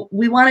so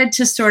we wanted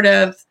to sort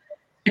of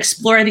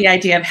explore the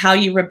idea of how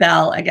you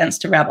rebel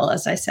against a rebel,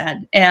 as I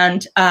said.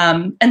 And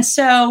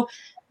so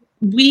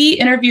we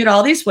interviewed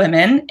all these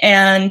women,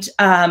 and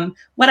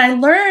what I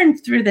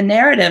learned through the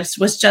narratives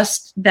was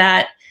just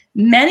that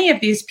many of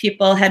these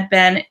people had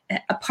been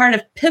a part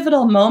of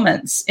pivotal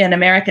moments in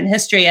American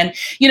history. And,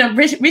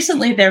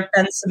 recently there have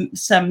been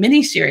some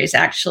miniseries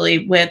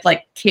actually with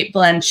like Cate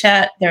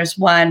Blanchett. There's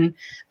one,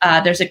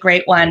 there's a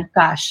great one.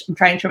 Gosh,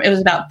 it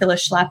was about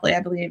Phyllis Schlafly, I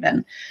believe.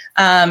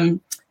 And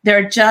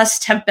there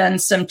just have been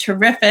some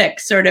terrific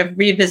sort of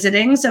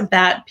revisitings of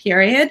that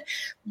period.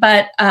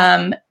 But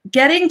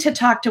getting to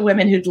talk to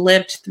women who'd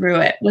lived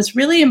through it was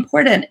really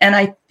important. And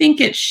I think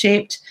it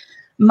shaped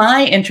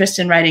my interest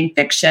in writing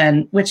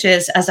fiction, which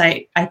is, as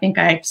I think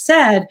I've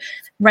said,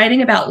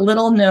 writing about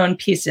little known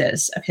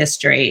pieces of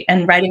history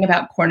and writing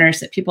about corners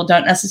that people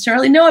don't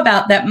necessarily know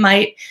about that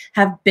might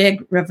have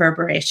big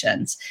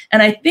reverberations.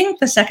 And I think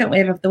the second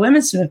wave of the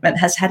women's movement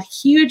has had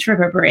huge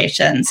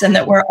reverberations, and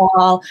that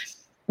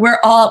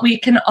we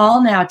can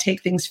all now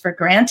take things for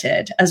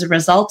granted as a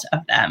result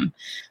of them.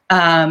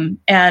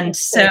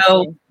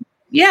 So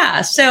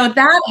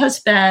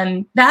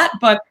that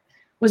book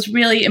was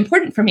really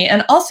important for me,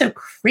 and also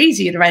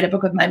crazy to write a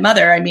book with my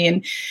mother. I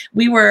mean,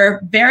 we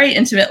were very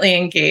intimately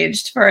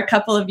engaged for a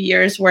couple of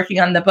years working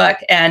on the book.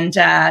 And,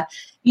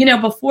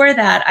 before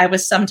that, I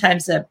was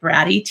sometimes a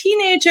bratty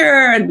teenager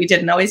and we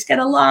didn't always get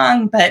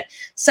along, but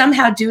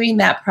somehow doing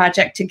that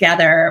project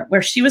together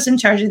where she was in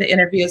charge of the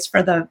interviews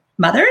for the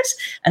mothers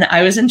and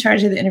I was in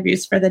charge of the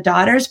interviews for the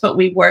daughters, but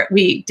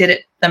we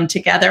did them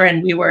together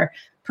and we were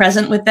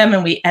present with them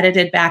and we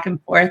edited back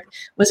and forth,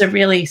 was a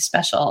really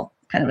special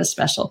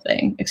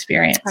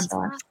experience.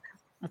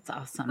 That's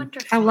awesome.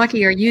 Wonderful. How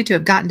lucky are you to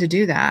have gotten to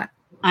do that?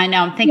 I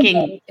know. I'm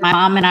thinking my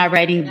mom and I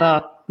writing a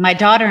book, my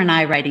daughter and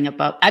I writing a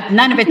book.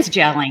 None of it's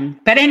gelling,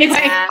 but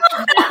anyway,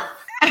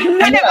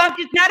 none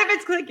of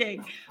it's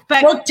clicking.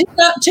 But well,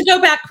 to go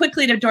back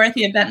quickly to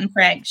Dorothea Benton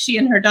Frank, she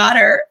and her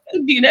daughter,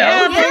 they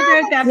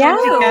wrote that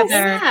book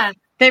together. Yeah.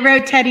 They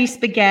wrote Teddy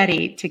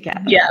Spaghetti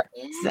together. Yeah.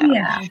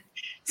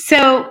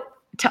 So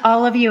to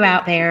all of you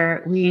out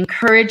there, we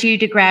encourage you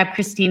to grab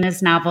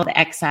Christina's novel, The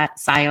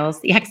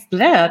Exiles,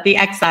 The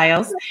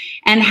Exiles.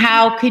 And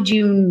how could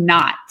you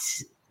not,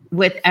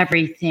 with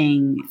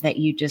everything that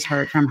you just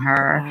heard from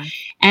her?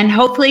 And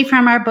hopefully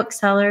from our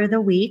bookseller of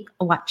the week,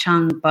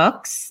 Watchung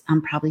Books.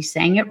 I'm probably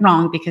saying it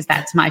wrong because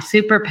that's my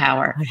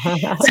superpower.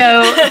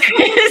 So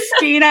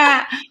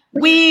Christina,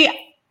 we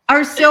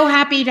are so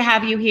happy to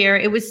have you here.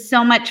 It was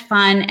so much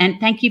fun. And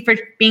thank you for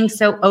being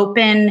so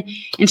open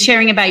and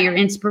sharing about your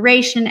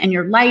inspiration and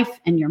your life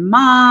and your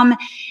mom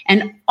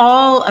and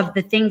all of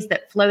the things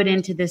that flowed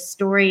into this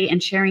story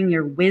and sharing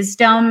your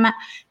wisdom.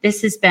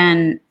 This has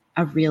been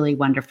a really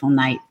wonderful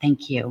night.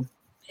 Thank you.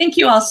 Thank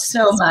you all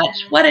so much.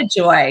 What a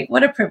joy.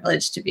 What a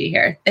privilege to be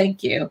here.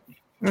 Thank you.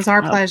 It was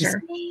our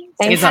pleasure.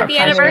 Thanks. Happy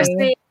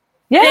anniversary.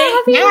 Yeah,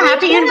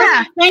 happy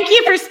anniversary. Thank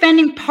you for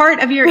spending part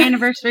of your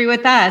anniversary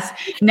with us.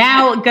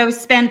 Now go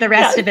spend the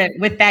rest of it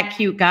with that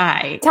cute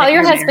guy. Tell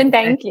your husband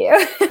thank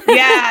you.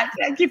 Yeah,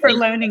 thank you for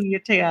loaning you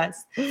to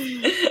us.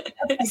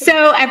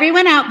 So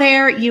everyone out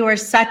there, you are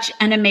such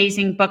an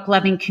amazing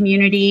book-loving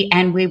community,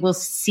 and we will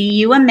see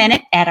you a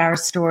minute at our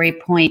Story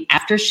Point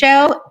after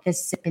show, the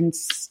Sip and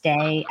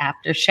Stay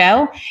after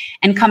show,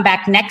 and come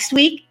back next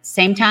week,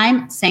 same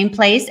time, same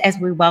place, as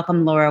we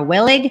welcome Laura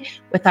Willig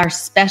with our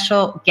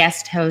special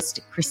guest host,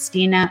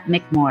 Christina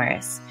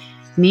McMorris.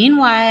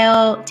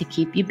 Meanwhile, to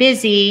keep you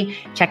busy,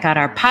 check out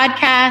our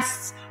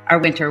podcasts, our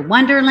Winter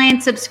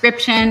Wonderland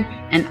subscription,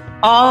 and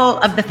all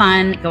of the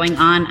fun going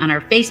on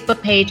our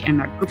Facebook page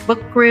and our book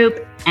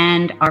group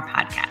and our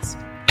podcast.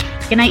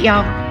 Good night,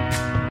 y'all.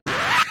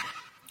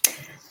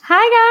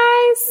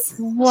 Hi, guys.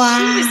 Wow.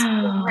 She was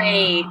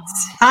great.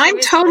 I'm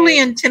totally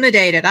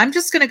intimidated. I'm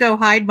just going to go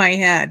hide my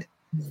head.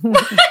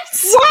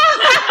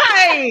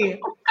 Why?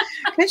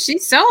 Because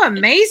she's so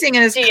amazing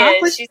and has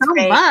accomplished so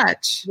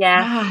much. Yeah.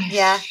 Gosh.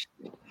 Yeah.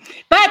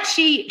 But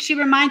she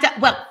reminds us,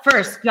 well,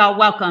 first, y'all,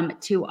 welcome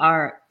to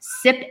our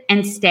Sip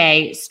and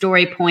Stay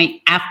Story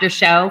Point after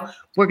show.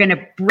 We're going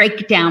to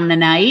break down the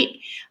night.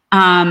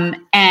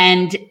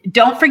 And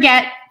don't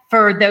forget,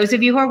 for those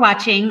of you who are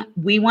watching,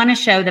 we want to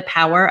show the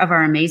power of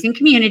our amazing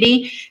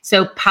community.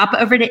 So pop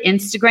over to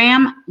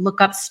Instagram,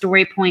 look up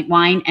Story Point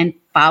Wine and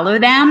follow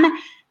them.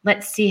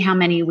 Let's see how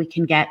many we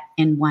can get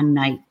in one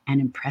night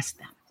and impress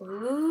them.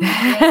 Ooh,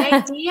 great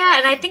idea.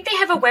 And I think they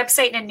have a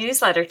website and a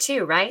newsletter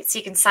too, right? So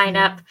you can sign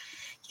up.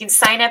 You can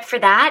sign up for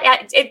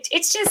that.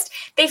 It's just,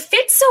 they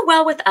fit so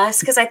well with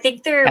us because I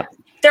think they're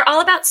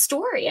all about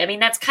story. I mean,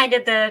 that's kind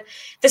of the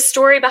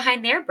story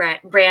behind their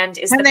brand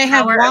is and the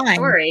power of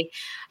story.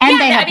 And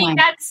they have wine.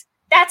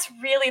 That's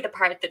really the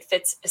part that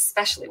fits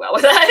especially well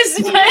with us.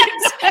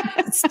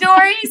 But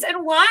stories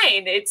and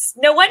wine. It's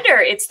no wonder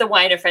it's the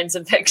wine of Friends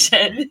and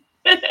Fiction.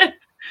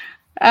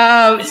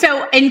 Oh,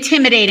 so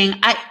intimidating.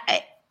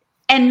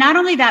 And not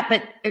only that,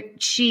 but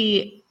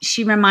she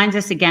reminds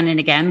us again and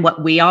again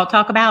what we all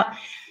talk about.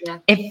 Yeah.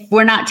 If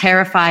we're not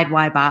terrified,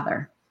 why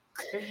bother?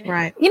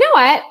 Right. You know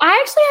what? I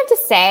actually have to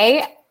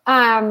say,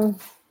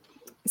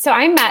 so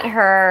I met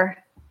her,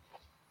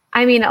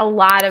 a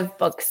lot of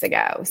books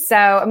ago.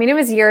 So, it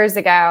was years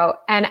ago,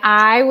 and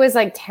I was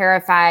like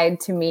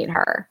terrified to meet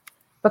her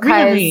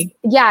because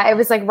it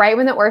was like right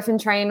when the Orphan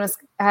Train was,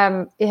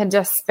 it had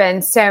just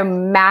been so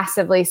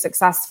massively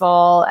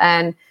successful.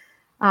 And,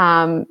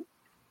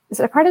 is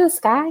it A Part of the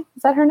Sky?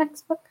 Is that her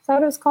next book? Is that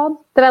what it was called?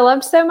 That I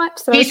loved so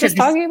much. That I was just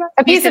talking about?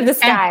 A Piece of the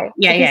Sky.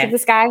 Yeah, A Piece of the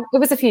Sky. It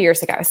was a few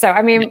years ago. So,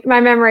 my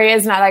memory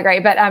is not that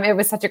great, but it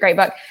was such a great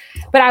book.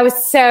 But I was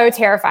so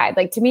terrified,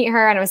 to meet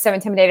her, and I was so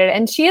intimidated.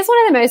 And she is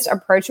one of the most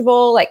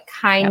approachable,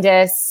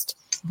 kindest,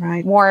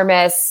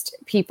 warmest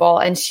people.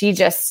 And she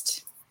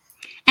just...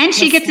 And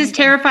she gets as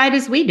terrified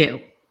as we do.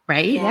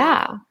 Right?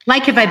 Yeah.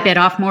 Like if I bit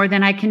off more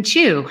than I can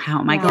chew,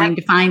 how am I going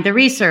to find the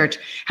research?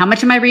 How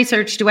much of my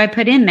research do I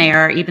put in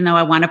there, even though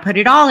I want to put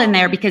it all in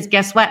there? Because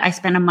guess what? I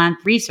spent a month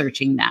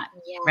researching that,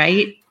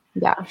 right?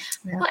 Yeah.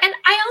 Well, and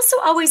I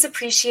also always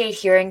appreciate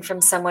hearing from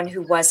someone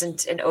who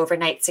wasn't an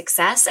overnight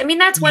success.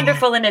 That's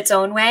wonderful in its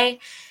own way,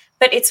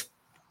 but it's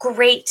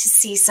great to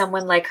see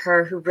someone like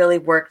her who really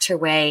worked her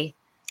way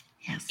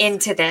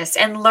into this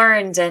and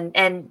learned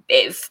and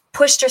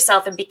pushed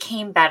herself and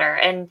became better.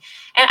 And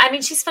I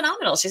mean, she's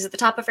phenomenal. She's at the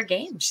top of her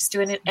game. She's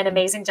doing an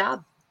amazing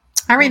job.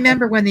 I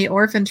remember when The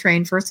Orphan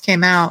Train first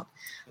came out,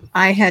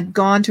 I had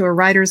gone to a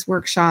writer's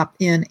workshop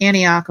in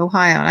Antioch,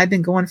 Ohio. And I'd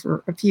been going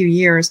for a few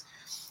years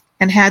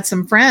and had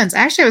some friends.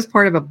 Actually, I was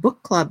part of a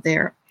book club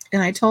there.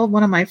 And I told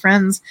one of my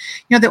friends,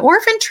 The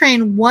Orphan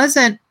Train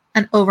wasn't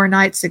an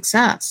overnight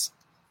success.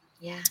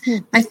 Yeah.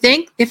 I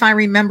think if I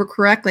remember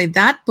correctly,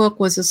 that book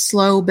was a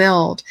slow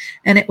build,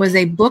 and it was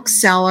a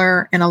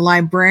bookseller and a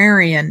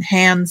librarian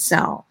hand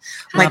sell.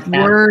 Like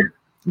word.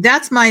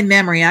 That's my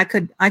memory. I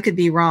could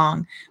be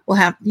wrong. We'll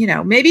have,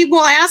 maybe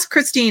we'll ask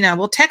Christina.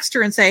 We'll text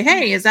her and say,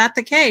 "Hey, is that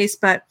the case?"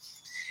 But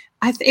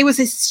it was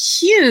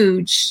this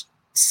huge,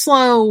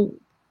 slow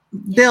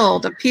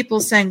build of people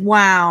saying,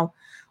 "Wow,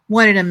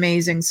 what an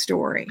amazing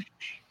story."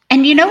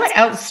 And you know what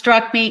else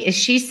struck me is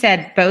she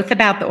said both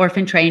about The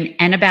Orphan Train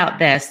and about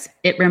this.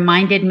 It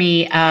reminded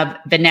me of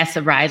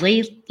Vanessa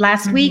Riley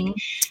last week.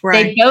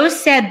 Right. They both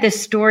said the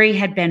story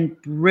had been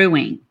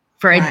brewing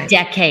for a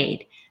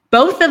decade.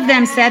 Both of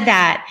them said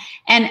that.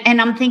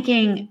 And I'm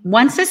thinking,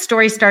 once a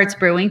story starts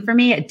brewing for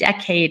me, a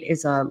decade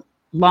is a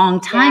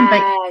long time.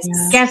 But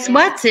guess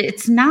what?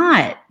 It's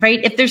not, right?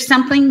 If there's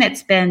something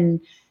that's been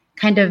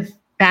kind of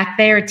back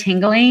there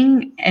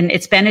tingling and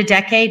it's been a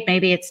decade,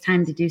 maybe it's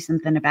time to do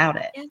something about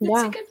it. Yeah,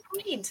 that's a good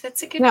point.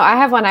 That's a good point. No, I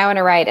have one I want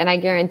to write, and I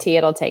guarantee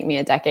it'll take me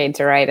a decade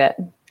to write it.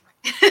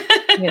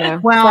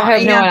 Well, so I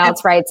hope no one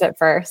else writes it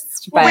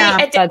first.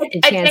 But that's a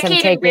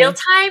decade in real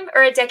time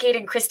or a decade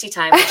in Christy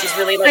time, which is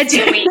really like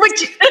 2 weeks.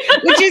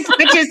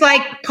 which is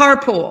like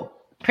carpool.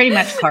 Pretty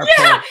much carpool.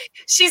 Yeah.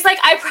 She's like,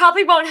 I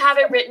probably won't have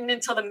it written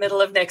until the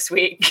middle of next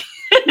week.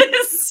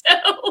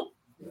 So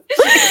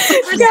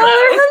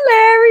you're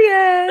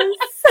hilarious.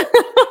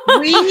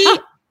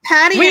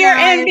 We are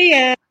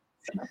envious.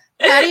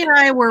 Patty and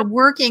I were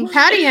working.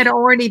 Patty had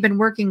already been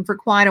working for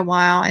quite a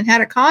while and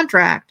had a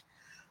contract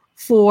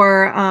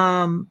for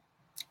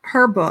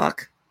her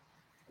book.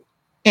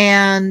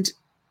 And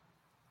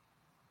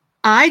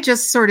I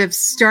just sort of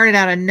started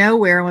out of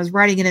nowhere and was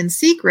writing it in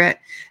secret.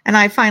 And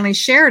I finally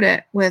shared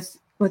it with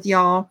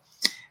y'all.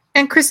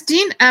 And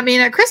Christy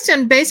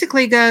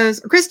basically goes,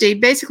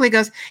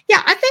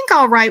 yeah, I think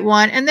I'll write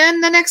one. And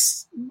then the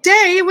next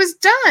day it was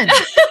done.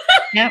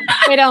 Yep.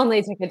 It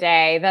only took a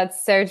day.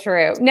 That's so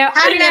true. No,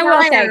 I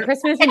will say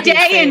Christmas a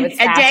day and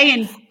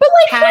but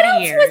like what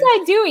else was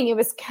I doing? It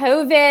was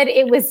COVID.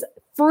 It was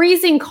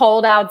freezing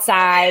cold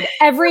outside.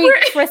 Every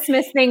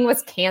Christmas thing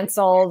was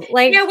canceled.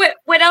 Like,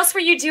 what else were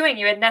you doing?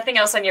 You had nothing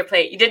else on your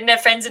plate. You didn't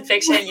have friends in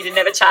fiction. You didn't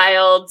have a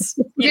child.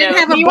 You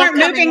weren't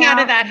moving out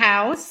of that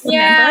house.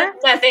 Yeah,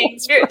 nothing.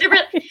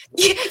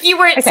 You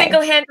weren't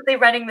single-handedly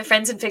running the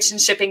Friends in Fiction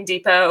shipping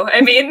depot.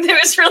 I mean, there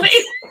was really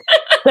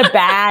the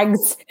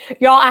bags.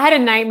 Y'all, I had a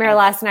nightmare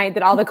last night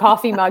that all the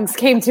coffee mugs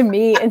came to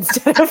me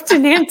instead of to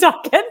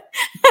Nantucket.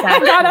 I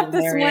got up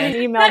this morning,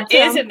 emailed That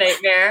is a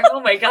nightmare.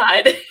 Oh my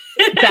God.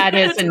 That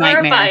is a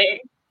nightmare.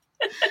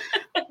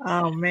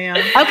 Oh man.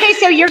 Okay,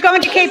 so you're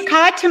going to Cape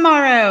Cod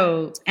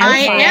tomorrow. Okay. I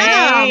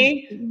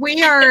am.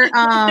 We are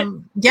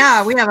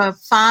we have a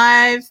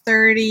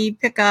 5:30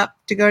 pickup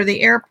to go to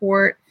the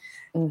airport,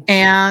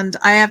 and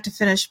I have to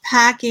finish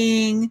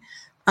packing.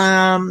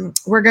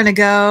 We're gonna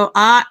go.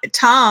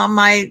 Tom,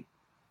 my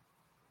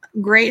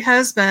great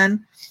husband,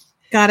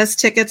 got us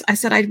tickets. I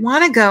said, I'd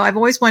want to go. I've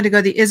always wanted to go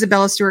to the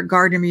Isabella Stewart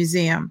Gardner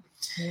Museum.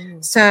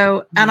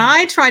 So, and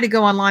I tried to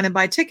go online and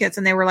buy tickets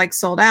and they were like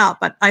sold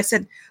out, but I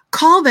said,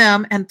 call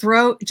them and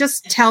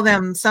just tell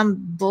them some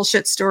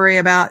bullshit story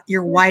about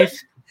your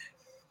wife,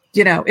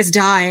 is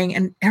dying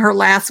and her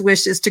last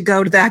wish is to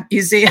go to that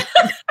museum.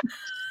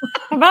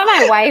 But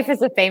my wife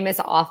is a famous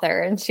author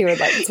and she would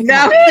like to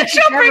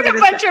she'll bring a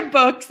bunch of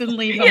books and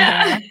leave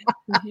them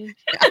there.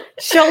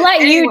 She'll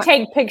let you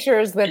take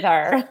pictures with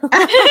her.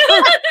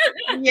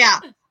 Yeah.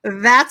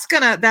 That's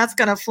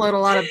gonna float a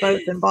lot of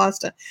boats in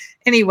Boston.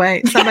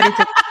 Anyway,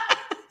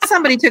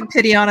 somebody took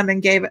pity on him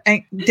and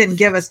didn't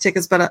give us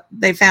tickets, but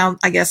they found,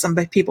 I guess, some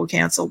people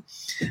canceled.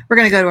 We're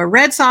gonna go to a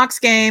Red Sox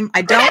game.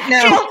 I don't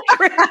know.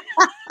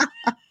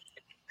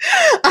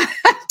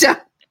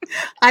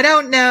 I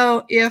don't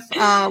know if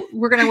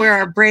we're gonna wear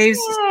our Braves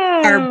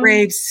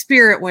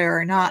spirit wear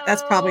or not.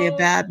 That's probably a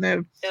bad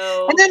move.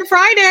 No. And then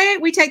Friday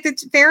we take the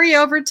ferry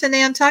over to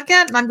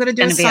Nantucket, and I'm going to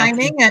do a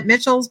signing at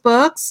Mitchell's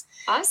Books.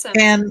 Awesome.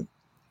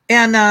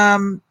 And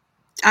I'm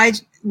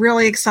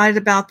really excited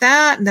about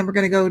that. And then we're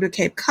going to go to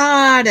Cape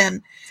Cod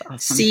and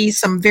see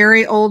some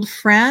very old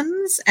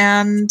friends.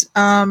 And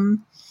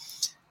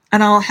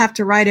I'll have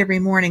to write every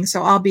morning,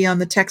 so I'll be on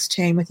the text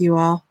chain with you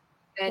all.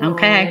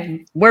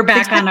 Okay. We're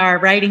back on our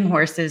writing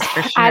horses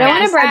for sure. I don't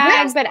want to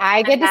brag, but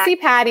I get to see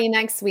Patty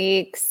next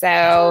week.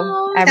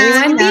 So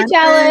everyone be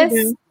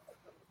jealous.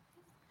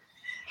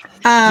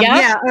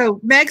 Yeah. Oh,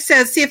 Meg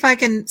says, see if I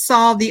can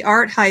solve the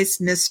art heist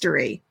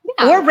mystery.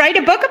 Yeah. Or write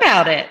a book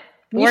about it.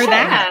 Or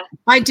that.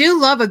 I do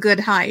love a good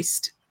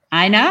heist.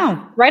 I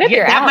know. Right up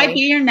your alley. That might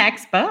be your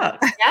next book.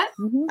 Yeah.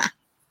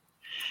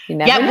 You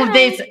never know. Well,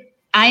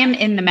 I am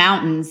in the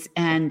mountains,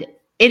 and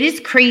it is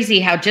crazy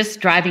how just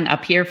driving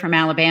up here from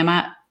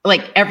Alabama,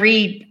 like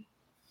every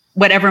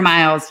whatever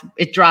miles,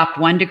 it dropped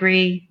 1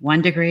 degree,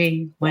 1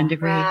 degree, 1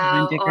 degree,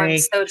 Wow. 1 degree.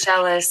 Oh, I'm so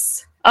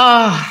jealous.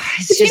 Oh,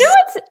 it's But just, you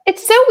know,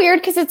 it's so weird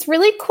because it's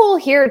really cool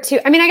here too.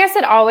 I mean, I guess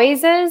it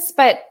always is,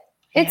 but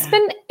it's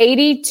been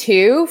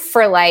 82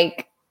 for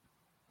like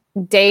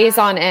days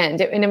on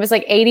end. And it was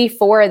like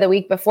 84 the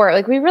week before.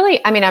 Like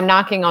I'm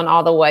knocking on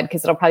all the wood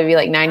because it'll probably be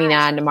like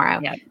 99 tomorrow.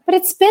 Yeah. But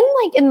it's been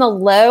like in the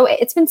low.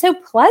 It's been so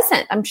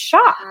pleasant. I'm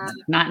shocked.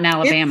 not in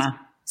Alabama.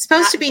 It's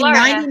supposed Not to be Florida.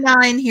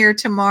 99 here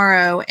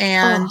tomorrow,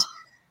 and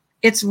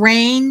it's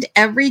rained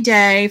every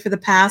day for the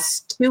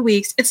past 2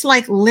 weeks. It's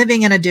like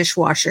living in a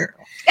dishwasher.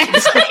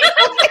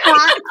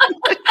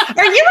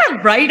 Are you a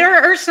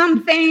writer or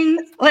something?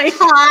 Like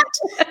Hot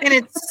and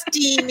it's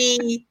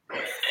steamy.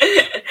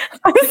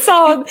 I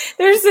saw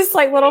there's this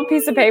like little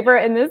piece of paper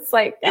and this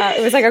like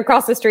it was like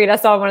across the street. I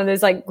saw one of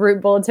those like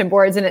group bulletin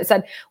boards and it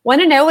said,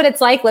 "Want to know what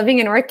it's like living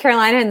in North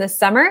Carolina in the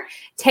summer?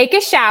 Take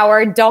a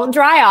shower, don't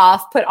dry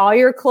off, put all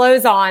your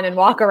clothes on, and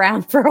walk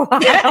around for a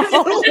while."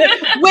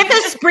 with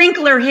a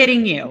sprinkler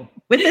hitting you.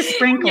 With a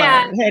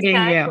sprinkler hitting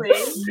you.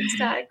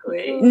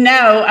 Exactly.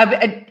 No,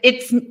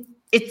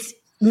 it's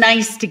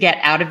nice to get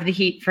out of the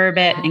heat for a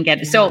bit and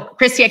get. So,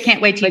 Christy, I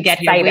can't wait till you get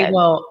here. Excited.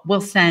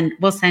 We'll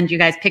send you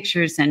guys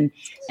pictures and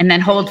then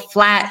hold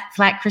flat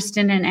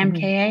Kristen and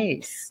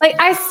MKAs. Like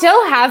I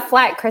still have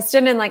flat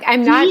Kristen and like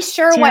I'm not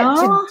sure what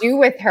to do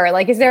with her.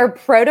 Like, is there a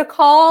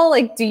protocol?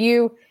 Like,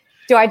 do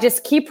I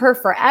just keep her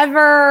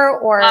forever?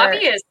 Or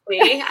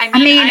Obviously, I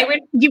mean,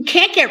 you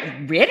can't get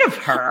rid of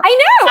her.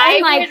 I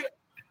know.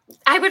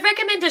 I would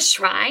recommend a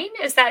shrine.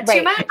 Is that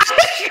too Right. much?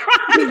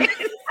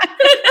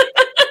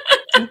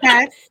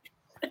 Okay.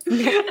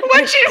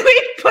 What should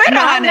we put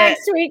Not on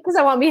next week because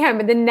I won't be home.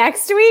 But the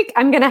next week,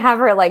 I'm gonna have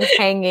her like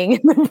hanging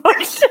in the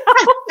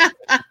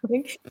bookshelf,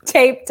 like,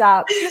 taped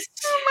up.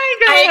 Oh my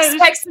I gosh.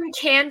 expect some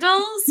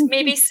candles,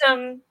 maybe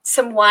some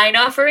wine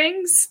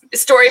offerings.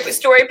 Story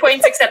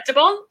points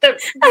acceptable. The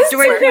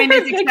story I point is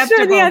sent her a picture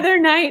acceptable. the other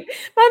night.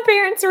 My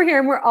parents were here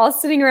and we're all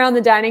sitting around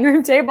the dining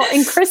room table,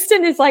 and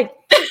Kristen is like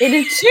in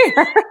a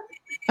chair.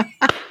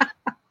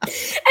 And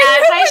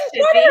I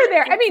should put be. her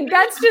there. I mean,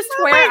 that's just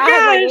where my I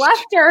have gosh.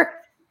 left her.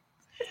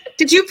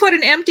 Did you put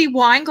an empty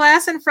wine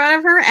glass in front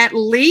of her at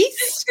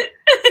least?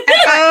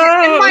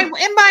 Oh.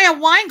 And by a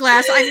wine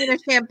glass, I mean a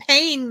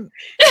champagne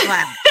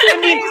glass. I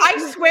mean,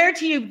 I swear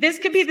to you, this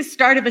could be the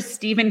start of a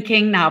Stephen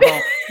King novel.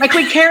 Like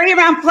we carry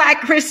around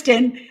Flat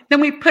Kristen, then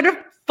we put a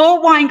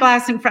full wine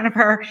glass in front of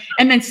her,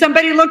 and then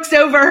somebody looks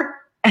over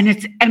and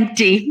it's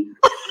empty.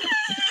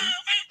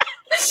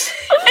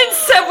 And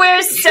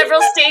somewhere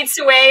several states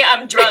away,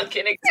 I'm drunk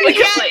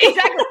inexplicably. Yeah,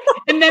 exactly.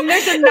 And then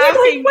there's a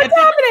knocking. What's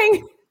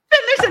happening? Then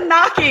there's a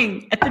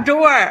knocking at the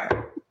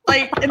door,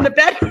 like in the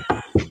bedroom.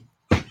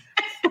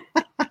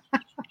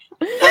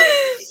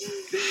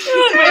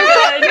 Oh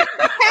my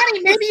God. Patty,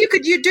 maybe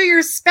you do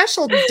your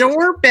special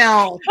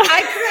doorbell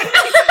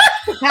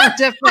sound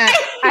effect.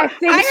 I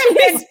think I have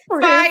been she's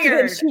proved that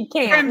fired she from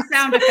can't.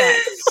 sound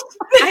effects.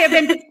 I have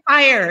been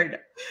fired.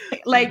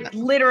 Like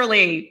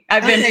literally,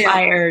 I've been Okay.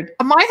 fired.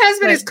 My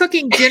husband is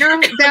cooking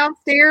dinner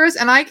downstairs,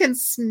 and I can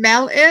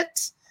smell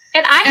it.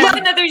 And I have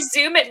another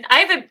Zoom and I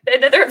have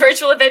another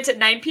virtual event at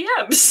 9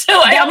 p.m. So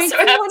I That also makes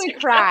have me want to to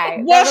cry.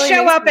 We'll That really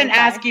show makes up me and cry.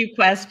 ask you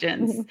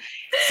questions.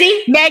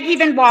 See, Maggie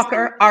Van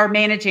Walker, our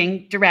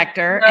managing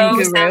director and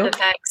No guru, sound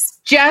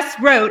effects. just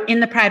wrote in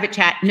the private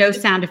chat, no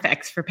sound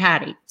effects for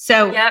Patty.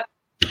 So Yep.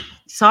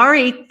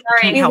 sorry.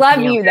 Can't We help love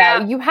you, though.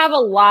 Yeah. You have a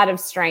lot of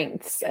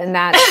strengths, and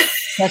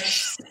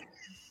that's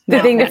the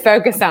No. thing to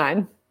focus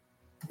on.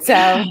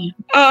 So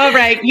All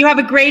right. You have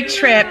a great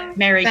trip,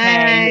 Mary Kay.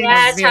 Thanks.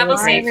 Yeah, Really travel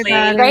nice. safely.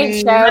 everybody. great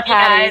show, Love you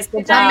Patty. guys.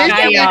 Good I'll job. miss,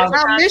 Bye, you, y'all.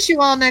 I'll miss you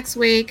all next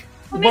week.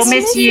 We'll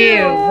miss you.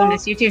 We'll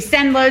miss you too.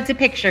 Send loads of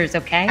pictures,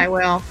 okay? I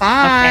will.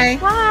 Bye.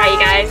 Bye, you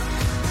guys.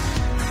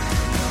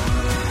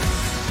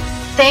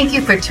 Thank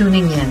you for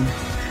tuning in.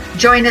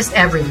 Join us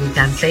every week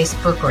on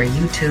Facebook or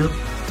YouTube,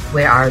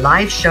 where our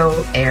live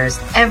show airs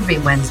every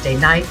Wednesday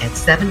night at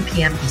 7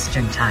 p.m.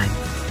 Eastern Time.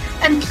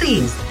 And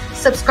please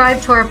subscribe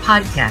to our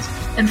podcast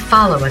and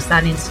follow us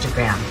on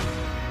Instagram.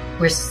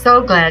 We're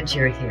so glad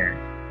you're here.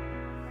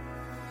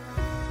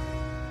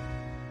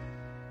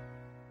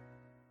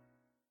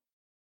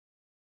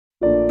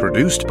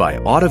 Produced by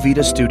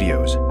Audavita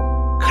Studios.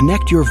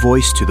 Connect your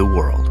voice to the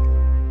world.